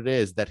get what it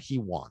is that he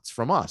wants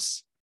from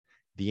us?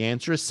 The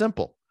answer is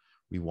simple.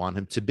 We want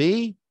him to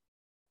be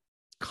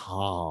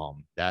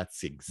calm.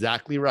 That's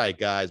exactly right,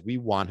 guys. We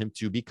want him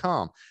to be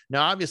calm.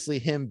 Now, obviously,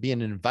 him being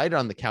invited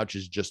on the couch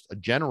is just a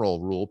general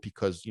rule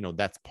because, you know,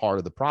 that's part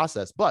of the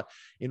process. But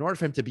in order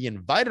for him to be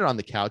invited on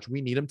the couch,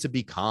 we need him to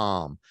be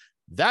calm.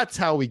 That's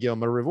how we give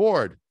him a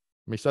reward.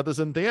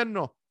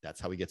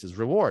 That's how he gets his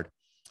reward.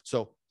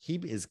 So he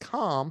is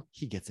calm.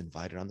 He gets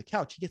invited on the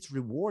couch. He gets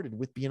rewarded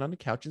with being on the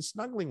couch and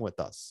snuggling with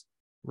us,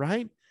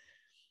 right?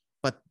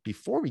 But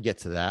before we get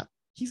to that,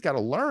 he's got to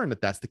learn that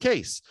that's the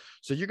case.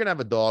 So you're going to have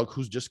a dog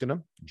who's just going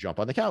to jump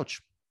on the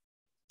couch,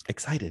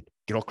 excited,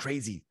 get all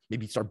crazy,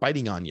 maybe start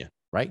biting on you,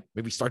 right?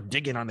 Maybe start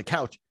digging on the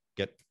couch.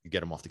 You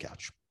get him off the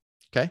couch.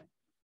 Okay.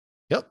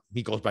 Yep.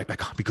 He goes back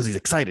on because he's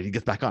excited. He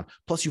gets back on.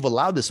 Plus, you've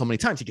allowed this so many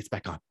times. He gets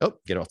back on. Oh,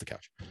 get off the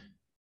couch.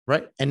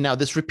 Right. And now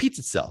this repeats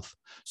itself.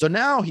 So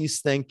now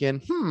he's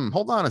thinking,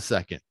 hold on a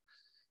second.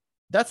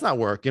 That's not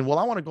working. Well,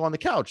 I want to go on the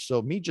couch.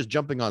 So me just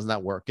jumping on is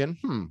not working.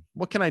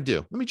 What can I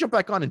do? Let me jump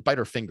back on and bite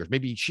her fingers.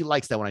 Maybe she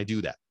likes that when I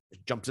do that.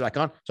 Jumps back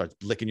on, starts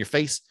licking your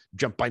face,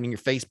 biting your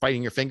face,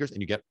 biting your fingers,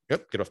 and you get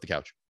off the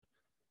couch.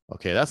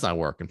 Okay, that's not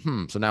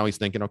working. So now he's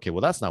thinking, okay,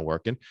 well, that's not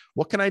working.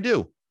 What can I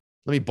do?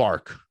 Let me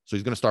bark. So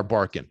he's going to start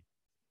barking.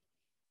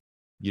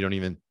 You don't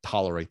even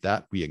tolerate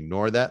that. We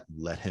ignore that.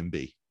 Let him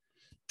be.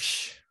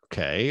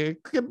 Okay,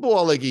 good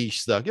boy,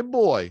 good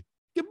boy.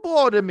 Get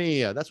bored of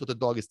me. That's what the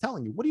dog is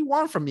telling you. What do you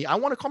want from me? I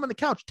want to come on the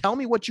couch. Tell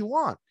me what you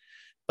want.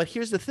 But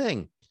here's the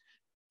thing.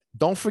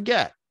 Don't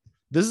forget.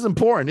 This is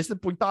important. This is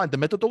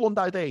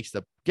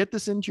importante. Get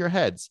this into your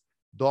heads.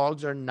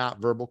 Dogs are not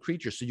verbal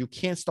creatures. So you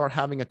can't start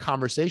having a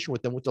conversation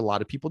with them, which a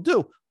lot of people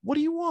do. What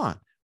do you want?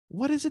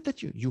 What is it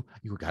that you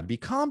got to be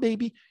calm,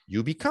 baby.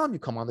 You be calm. You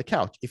come on the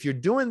couch. If you're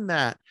doing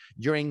that,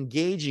 you're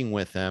engaging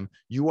with them.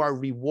 You are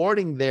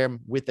rewarding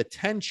them with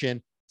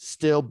attention,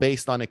 still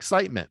based on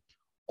excitement.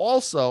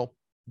 Also,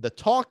 the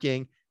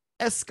talking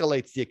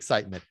escalates the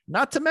excitement.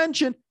 Not to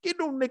mention, they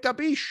don't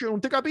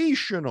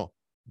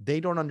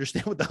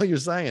understand what the hell you're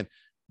saying.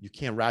 You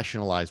can't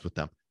rationalize with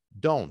them.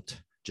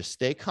 Don't. Just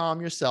stay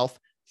calm yourself,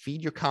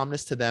 feed your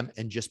calmness to them,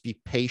 and just be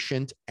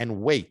patient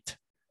and wait.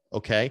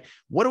 Okay?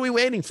 What are we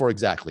waiting for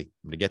exactly?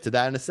 I'm going to get to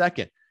that in a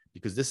second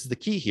because this is the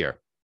key here.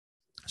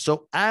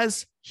 So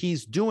as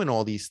he's doing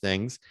all these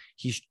things,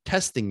 he's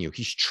testing you,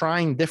 he's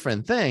trying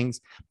different things,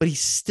 but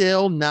he's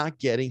still not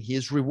getting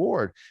his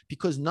reward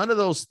because none of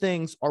those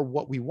things are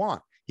what we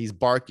want. He's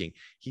barking,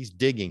 he's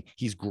digging,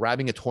 he's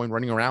grabbing a toy and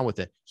running around with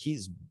it.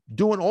 He's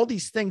doing all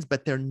these things,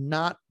 but they're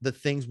not the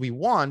things we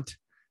want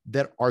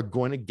that are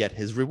going to get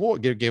his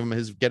reward, get him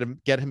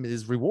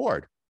his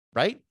reward,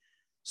 right?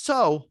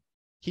 So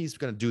he's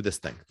going to do this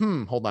thing.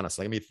 Hold on a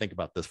second. Let me think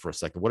about this for a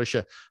second. What is she?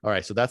 All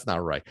right. So that's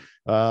not right.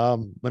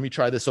 Let me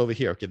try this over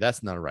here. Okay.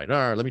 That's not right. All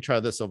right. Let me try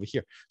this over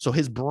here. So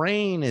his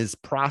brain is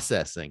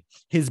processing.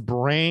 His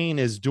brain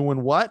is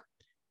doing what?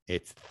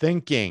 It's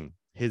thinking.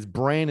 His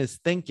brain is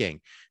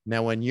thinking.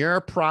 Now, when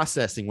you're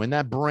processing, when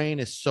that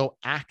brain is so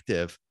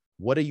active,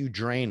 what are you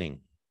draining?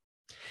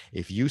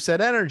 If you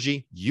said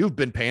energy, you've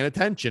been paying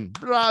attention.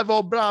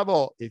 Bravo,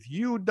 bravo. If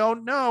you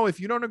don't know, if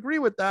you don't agree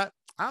with that,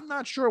 I'm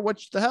not sure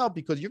what the hell,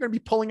 because you're going to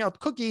be pulling out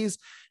cookies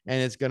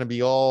and it's going to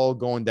be all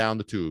going down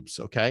the tubes.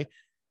 Okay.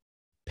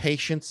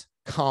 Patience,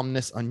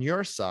 calmness on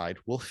your side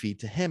will feed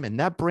to him. And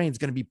that brain's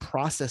going to be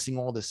processing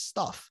all this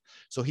stuff.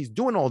 So he's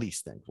doing all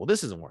these things. Well,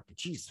 this isn't working.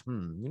 Jeez.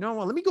 You know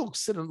what? Let me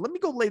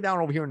go lay down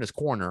over here in this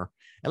corner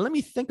and let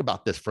me think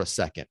about this for a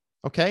second.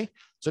 Okay.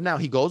 So now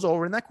he goes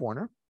over in that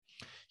corner.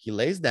 He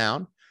lays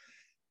down,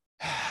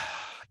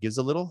 gives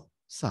a little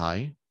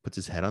sigh, puts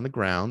his head on the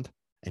ground.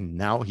 And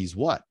now he's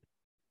what?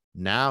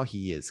 Now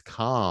he is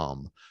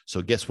calm.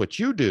 So guess what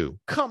you do?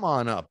 Come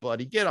on up,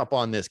 buddy. Get up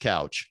on this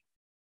couch.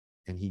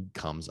 And he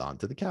comes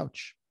onto the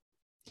couch.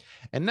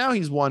 And now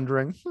he's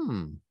wondering,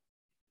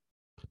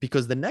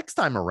 because the next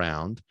time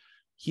around,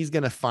 he's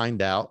going to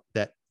find out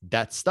that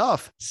that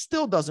stuff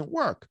still doesn't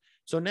work.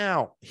 So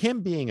now,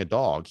 him being a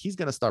dog, he's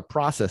going to start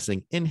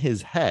processing in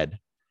his head.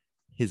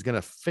 He's going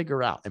to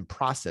figure out and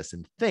process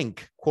and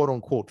think, quote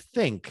unquote,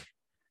 think,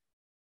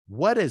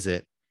 what is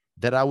it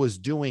that I was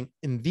doing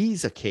in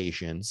these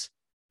occasions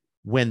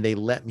when they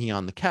let me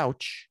on the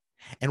couch?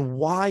 And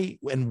why,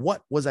 and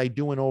what was I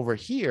doing over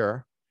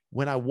here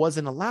when I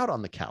wasn't allowed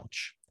on the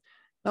couch?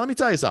 Now, let me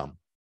tell you something.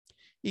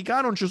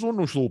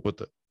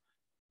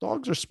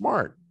 Dogs are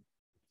smart.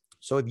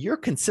 So if you're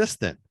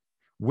consistent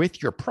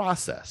with your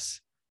process,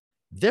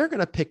 they're going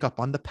to pick up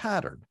on the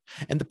pattern.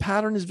 And the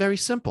pattern is very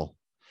simple.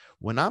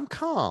 When I'm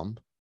calm,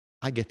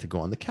 I get to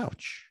go on the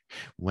couch.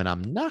 When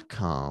I'm not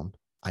calm,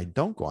 I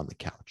don't go on the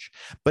couch.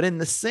 But in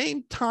the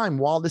same time,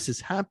 while this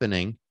is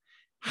happening,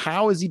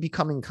 how is he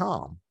becoming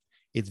calm?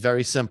 It's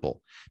very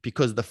simple,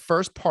 because the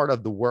first part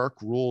of the work,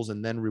 rules,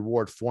 and then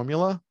reward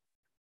formula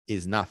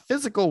is not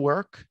physical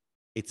work.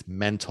 It's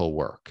mental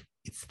work.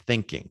 It's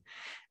thinking.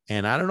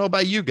 And I don't know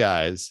about you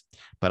guys,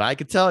 but I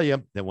could tell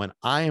you that when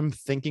I am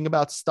thinking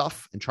about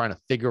stuff and trying to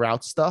figure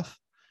out stuff,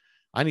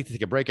 I need to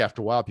take a break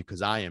after a while,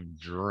 because I am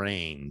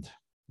drained.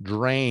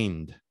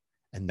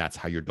 And that's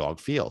how your dog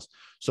feels.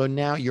 So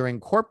now you're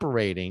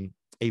incorporating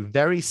a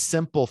very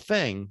simple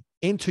thing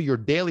into your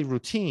daily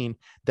routine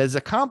that is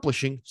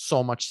accomplishing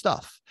so much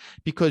stuff,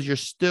 because you're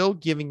still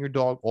giving your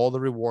dog all the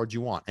rewards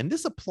you want. And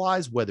this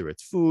applies whether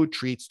it's food,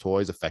 treats,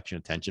 toys, affection,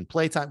 attention,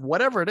 playtime,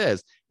 whatever it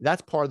is.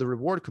 That's part of the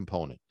reward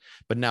component.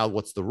 But now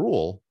what's the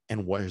rule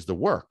and where's the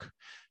work?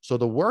 So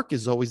the work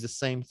is always the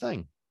same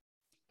thing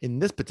in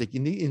these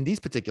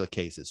particular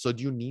cases. So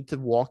do you need to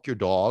walk your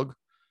dog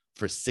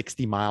for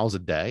 60 miles a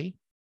day?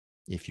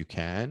 If you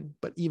can,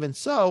 but even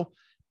so,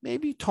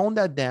 maybe tone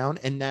that down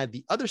and add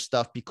the other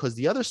stuff, because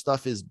the other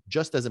stuff is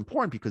just as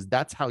important, because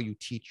that's how you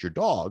teach your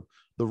dog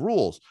the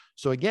rules.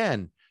 So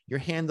again, you're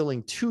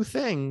handling two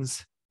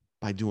things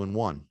by doing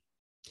one.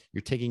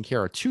 You're taking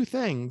care of two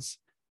things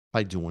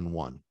by doing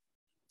one,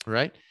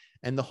 right?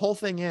 And the whole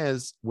thing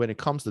is, when it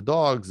comes to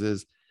dogs,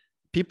 is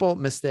people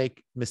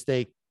mistake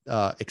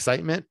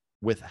excitement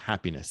with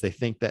happiness. They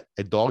think that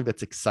a dog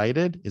that's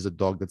excited is a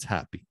dog that's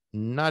happy.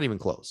 Not even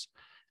close.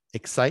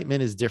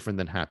 Excitement is different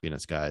than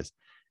happiness, guys.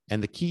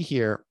 And the key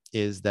here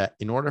is that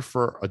in order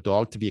for a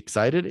dog to be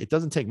excited, it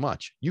doesn't take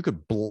much. You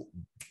could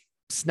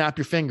snap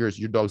your fingers,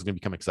 your dog's going to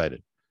become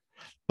excited.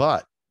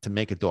 But to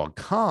make a dog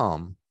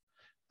calm,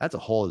 that's a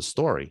whole other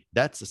story.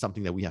 That's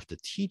something that we have to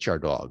teach our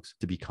dogs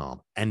to be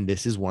calm. And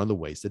this is one of the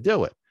ways to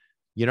do it.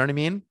 You know what I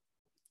mean?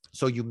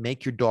 So you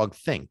make your dog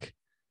think.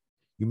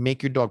 You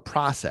make your dog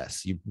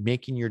process. You're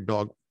making your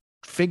dog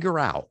figure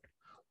out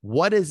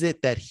what is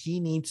it that he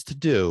needs to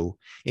do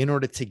in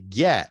order to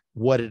get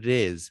what it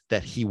is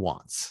that he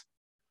wants.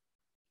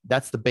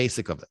 That's the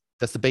basic of it.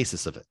 That's the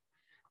basis of it.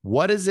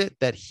 What is it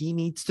that he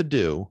needs to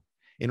do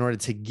in order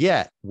to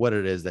get what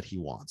it is that he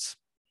wants?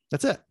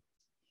 That's it.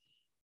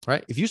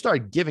 Right? If you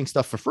start giving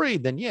stuff for free,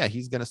 then yeah,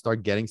 he's going to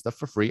start getting stuff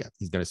for free.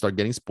 He's going to start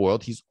getting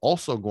spoiled. He's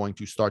also going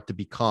to start to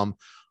become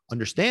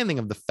understanding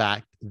of the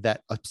fact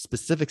that a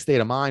specific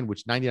state of mind,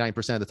 which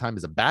 99% of the time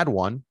is a bad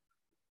one,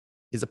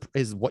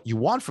 is what you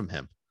want from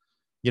him.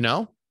 You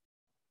know,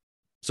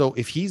 so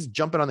if he's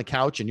jumping on the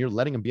couch and you're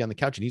letting him be on the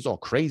couch and he's all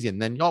crazy,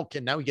 and then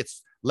now he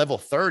gets level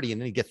 30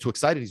 and then he gets too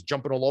excited, he's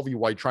jumping all over you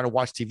while you're trying to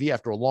watch TV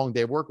after a long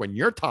day of work when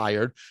you're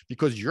tired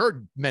because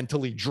you're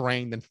mentally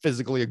drained and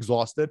physically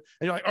exhausted.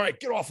 And you're like, all right,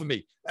 get off of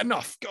me.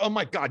 Enough. Oh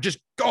my God, just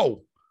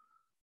go.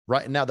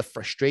 Right now, the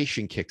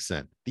frustration kicks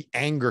in, the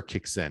anger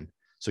kicks in.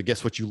 So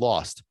guess what you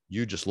lost?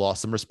 You just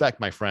lost some respect,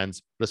 my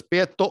friends.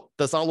 Respeto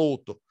de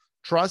saluto.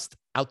 Trust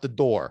out the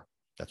door.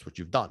 That's what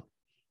you've done.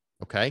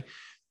 Okay.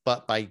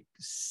 But by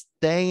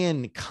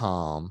staying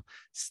calm,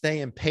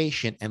 staying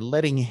patient, and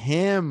letting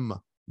him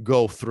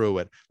go through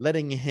it,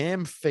 letting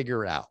him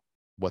figure out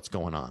what's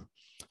going on.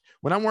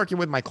 When I'm working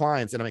with my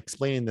clients and I'm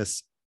explaining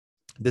this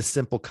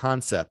simple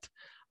concept,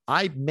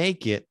 I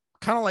make it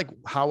kind of like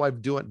how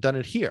I've done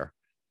it here,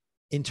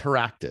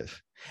 interactive.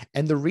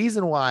 And the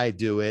reason why I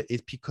do it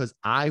is because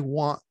I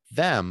want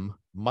them,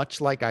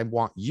 much like I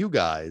want you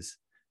guys,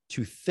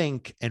 to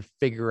think and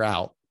figure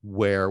out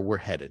where we're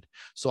headed.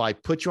 So I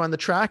put you on the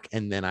track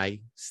and then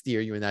I steer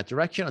you in that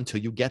direction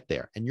until you get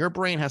there. And your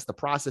brain has to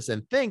process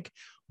and think,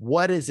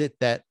 what is it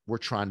that we're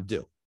trying to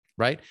do?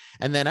 Right.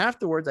 And then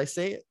afterwards I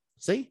say,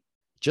 see,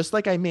 just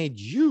like I made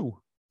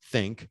you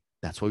think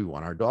that's what we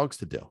want our dogs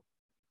to do,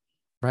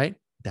 right?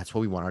 That's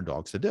what we want our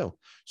dogs to do.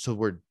 So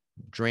we're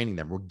draining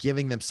them. We're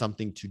giving them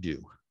something to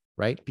do,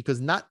 right? Because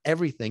not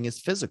everything is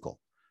physical.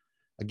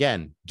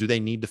 Again, do they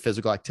need the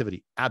physical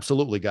activity?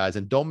 Absolutely, guys.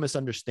 And don't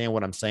misunderstand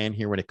what I'm saying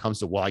here when it comes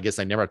to, well, I guess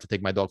I never have to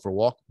take my dog for a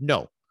walk.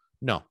 No,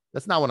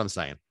 that's not what I'm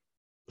saying.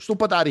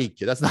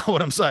 That's not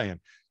what I'm saying.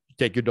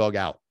 Take your dog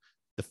out.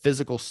 The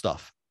physical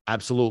stuff,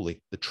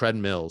 absolutely. The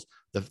treadmills,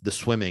 the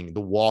swimming,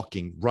 the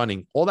walking,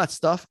 running, all that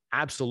stuff,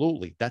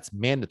 absolutely. That's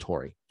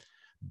mandatory.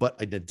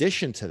 But in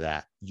addition to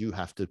that, you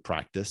have to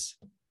practice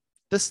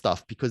this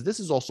stuff because this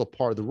is also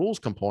part of the rules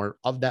component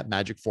of that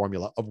magic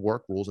formula of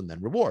work, rules, and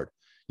then reward.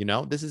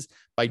 This is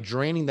by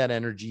draining that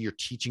energy, you're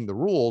teaching the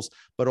rules,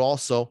 but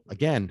also,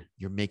 again,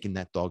 you're making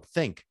that dog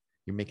think.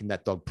 You're making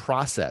that dog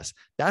process.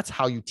 That's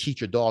how you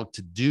teach a dog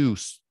to do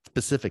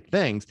specific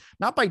things,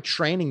 not by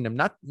training them,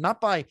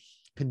 not by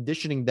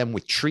conditioning them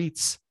with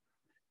treats.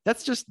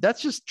 That's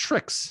just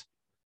tricks.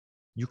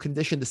 You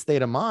condition the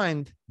state of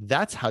mind.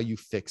 That's how you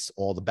fix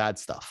all the bad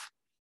stuff.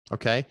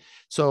 Okay.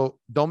 So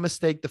don't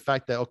mistake the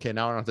fact that, okay,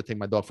 now I don't have to take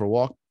my dog for a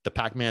walk. The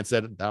Pac-Man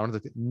said, I don't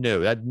have to.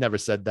 No, I never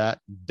said that.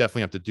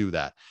 Definitely have to do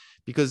that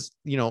because,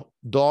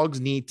 dogs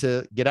need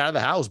to get out of the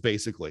house,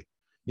 basically.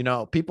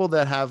 People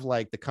that have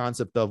like the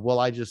concept of, well,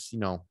 I just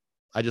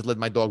let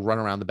my dog run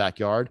around the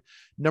backyard.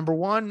 Number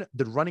one,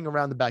 the running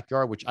around the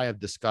backyard, which I have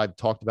described,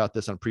 talked about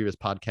this on previous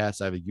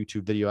podcasts. I have a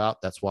YouTube video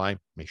out. That's why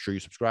make sure you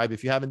subscribe.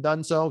 If you haven't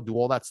done so, do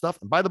all that stuff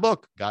and buy the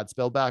book, God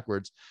Spelled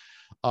Backwards.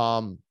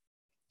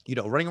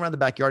 Running around the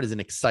backyard is an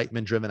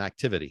excitement driven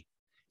activity.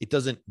 It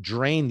doesn't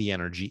drain the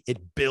energy. It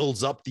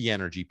builds up the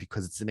energy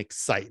because it's an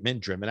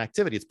excitement driven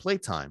activity. It's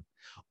playtime.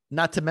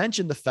 Not to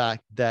mention the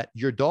fact that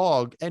your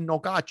dog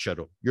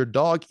your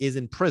dog is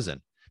in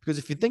prison. Because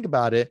if you think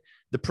about it,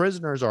 the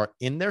prisoners are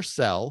in their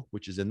cell,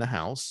 which is in the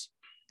house,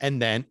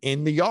 and then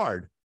in the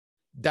yard.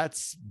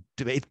 It's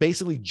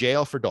basically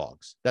jail for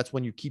dogs. That's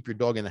when you keep your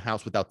dog in the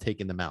house without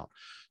taking them out.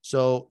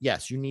 So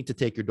yes, you need to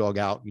take your dog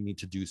out. You need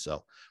to do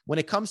so. When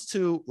it comes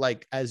to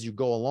like, as you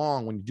go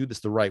along, when you do this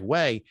the right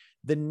way,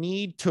 the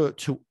need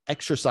to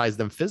exercise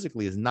them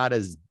physically is not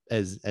as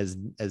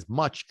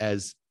much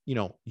as,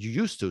 you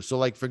used to. So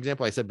like, for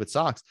example, I said with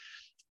socks,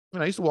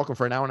 I used to walk them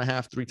for an hour and a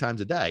half, 3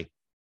 times a day.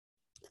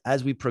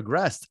 As we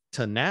progressed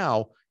to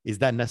now, is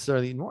that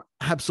necessarily more?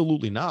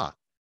 Absolutely not.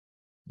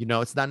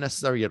 It's not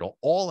necessary at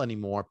all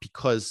anymore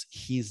because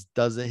his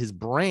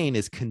brain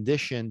is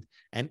conditioned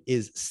and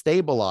is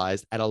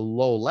stabilized at a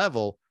low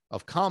level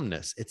of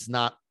calmness. It's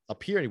not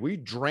up here. We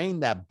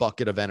drain that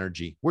bucket of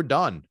energy. We're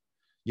done,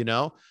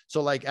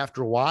 So like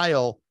after a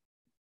while,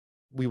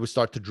 we would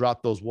start to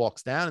drop those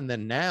walks down. And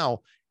then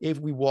now if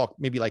we walk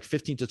maybe like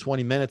 15 to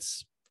 20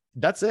 minutes,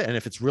 that's it. And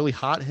if it's really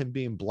hot, him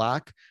being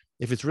black,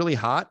 if it's really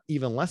hot,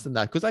 even less than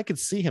that, because I could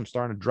see him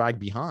starting to drag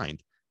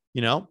behind,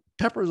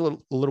 Pepper is a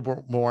little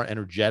bit more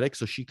energetic,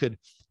 so she could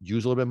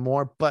use a little bit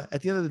more. But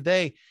at the end of the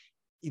day,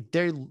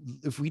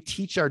 if we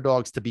teach our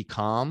dogs to be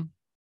calm,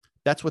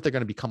 that's what they're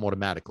going to become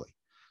automatically.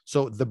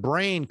 So the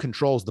brain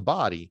controls the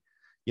body,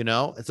 and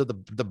so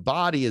the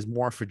body is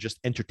more for just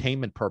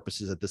entertainment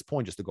purposes at this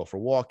point, just to go for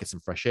a walk, get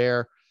some fresh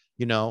air,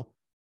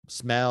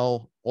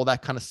 smell, all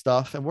that kind of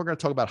stuff. And we're going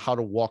to talk about how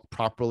to walk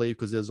properly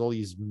because there's all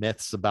these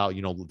myths about,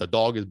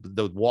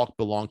 the walk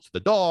belongs to the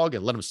dog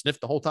and let him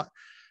sniff the whole time.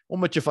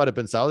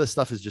 This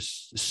stuff is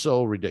just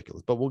so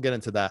ridiculous, but we'll get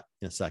into that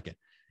in a second.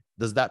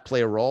 Does that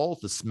play a role?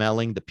 The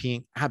smelling, the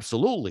peeing?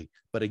 Absolutely.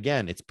 But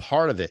again, it's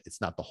part of it.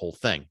 It's not the whole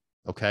thing.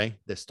 Okay.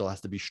 There still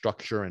has to be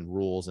structure and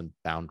rules and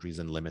boundaries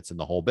and limits and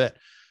the whole bit.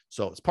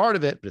 So it's part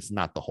of it, but it's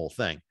not the whole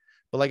thing.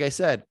 But like I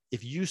said,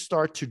 if you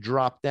start to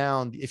drop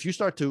down, if you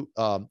start to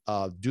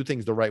do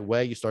things the right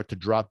way, you start to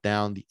drop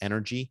down the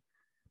energy.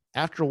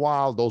 After a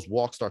while, those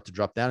walks start to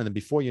drop down. And then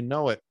before you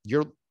know it,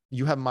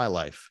 you have my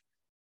life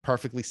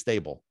perfectly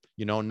stable.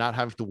 Not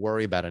having to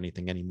worry about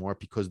anything anymore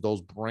because those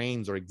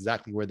brains are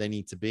exactly where they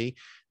need to be.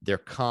 They're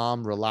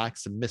calm,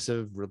 relaxed,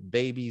 submissive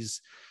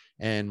babies.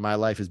 And my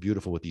life is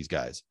beautiful with these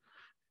guys,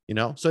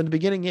 So in the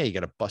beginning, yeah, you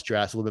got to bust your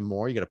ass a little bit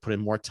more. You got to put in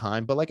more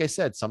time. But like I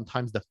said,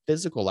 sometimes the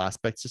physical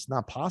aspect's just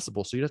not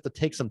possible. So you have to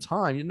take some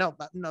time.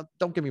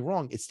 Don't get me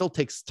wrong. It still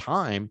takes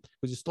time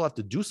because you still have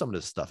to do some of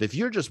this stuff. If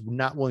you're just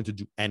not willing to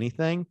do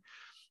anything,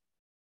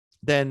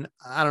 then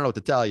I don't know what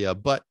to tell you.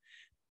 But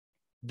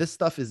this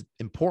stuff is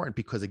important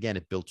because, again,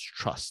 it builds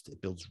trust,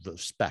 it builds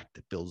respect,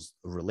 it builds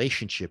a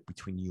relationship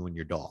between you and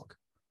your dog.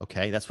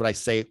 Okay. That's what I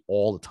say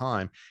all the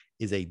time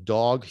is a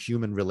dog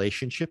human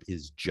relationship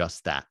is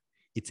just that.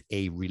 It's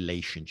a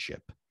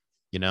relationship.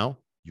 You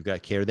got to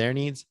care their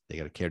needs. They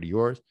got to care to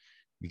yours.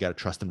 You got to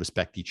trust and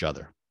respect each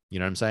other. You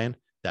know what I'm saying?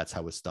 That's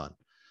how it's done.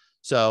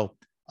 So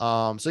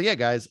yeah,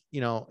 guys,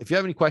 if you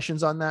have any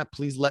questions on that,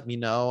 please let me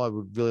know. I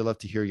would really love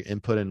to hear your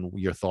input and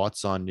your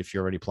thoughts on if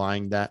you're already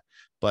applying that.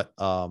 But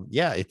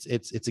yeah,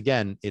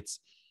 it's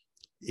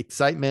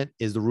excitement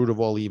is the root of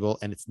all evil.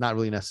 And it's not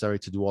really necessary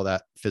to do all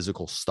that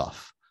physical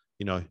stuff.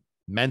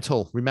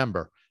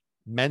 Remember,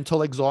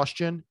 mental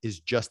exhaustion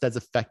is just as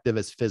effective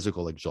as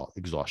physical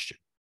exhaustion.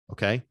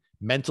 Okay.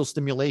 mental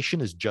stimulation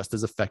is just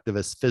as effective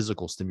as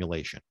physical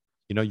stimulation.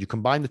 You know, you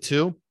combine the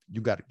two,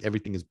 you got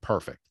everything is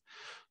perfect.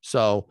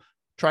 So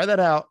try that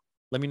out.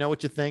 Let me know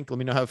what you think. Let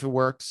me know how if it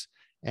works.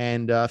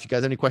 And if you guys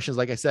have any questions,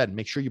 like I said,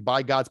 make sure you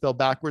buy Godspell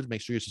Backwards.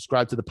 Make sure you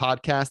subscribe to the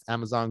podcast,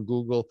 Amazon,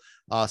 Google,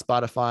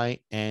 Spotify,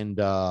 and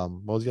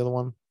what was the other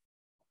one?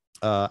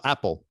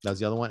 Apple. That was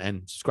the other one.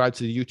 And subscribe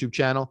to the YouTube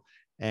channel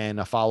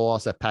and follow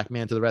us at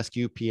Pac-Man to the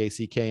Rescue,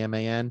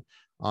 PACKMAN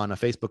on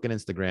Facebook and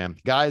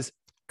Instagram. Guys,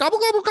 gobble,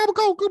 gobble,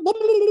 gobble, gobble.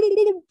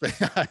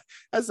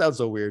 That sounds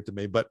so weird to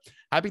me, but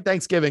happy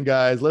Thanksgiving,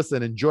 guys.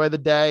 Listen, enjoy the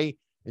day.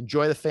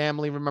 Enjoy the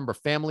family. Remember,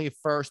 family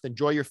first.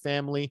 Enjoy your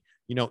family.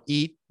 You know,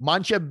 eat.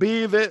 Mancha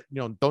beef it.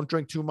 You know, don't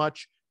drink too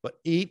much, but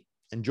eat.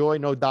 Enjoy.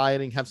 No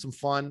dieting. Have some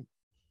fun.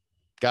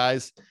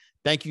 Guys,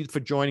 thank you for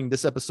joining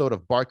this episode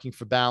of Barking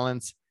for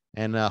Balance.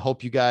 And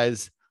hope you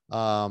guys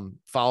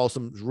follow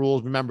some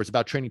rules. Remember, it's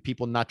about training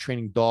people, not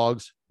training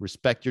dogs.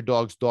 Respect your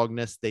dog's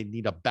dogness. They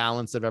need a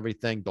balance of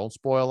everything. Don't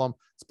spoil them.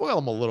 Spoil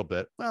them a little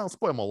bit. Well,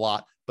 spoil them a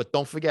lot. But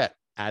don't forget,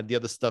 add the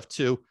other stuff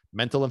too.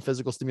 Mental and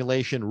physical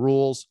stimulation,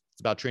 rules. It's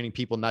about training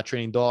people, not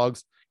training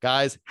dogs.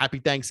 Guys, happy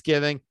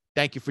Thanksgiving.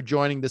 Thank you for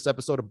joining this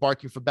episode of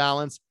Barking for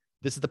Balance.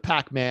 This is the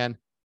Pac-Man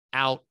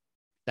out.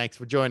 Thanks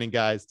for joining,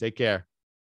 guys. Take care.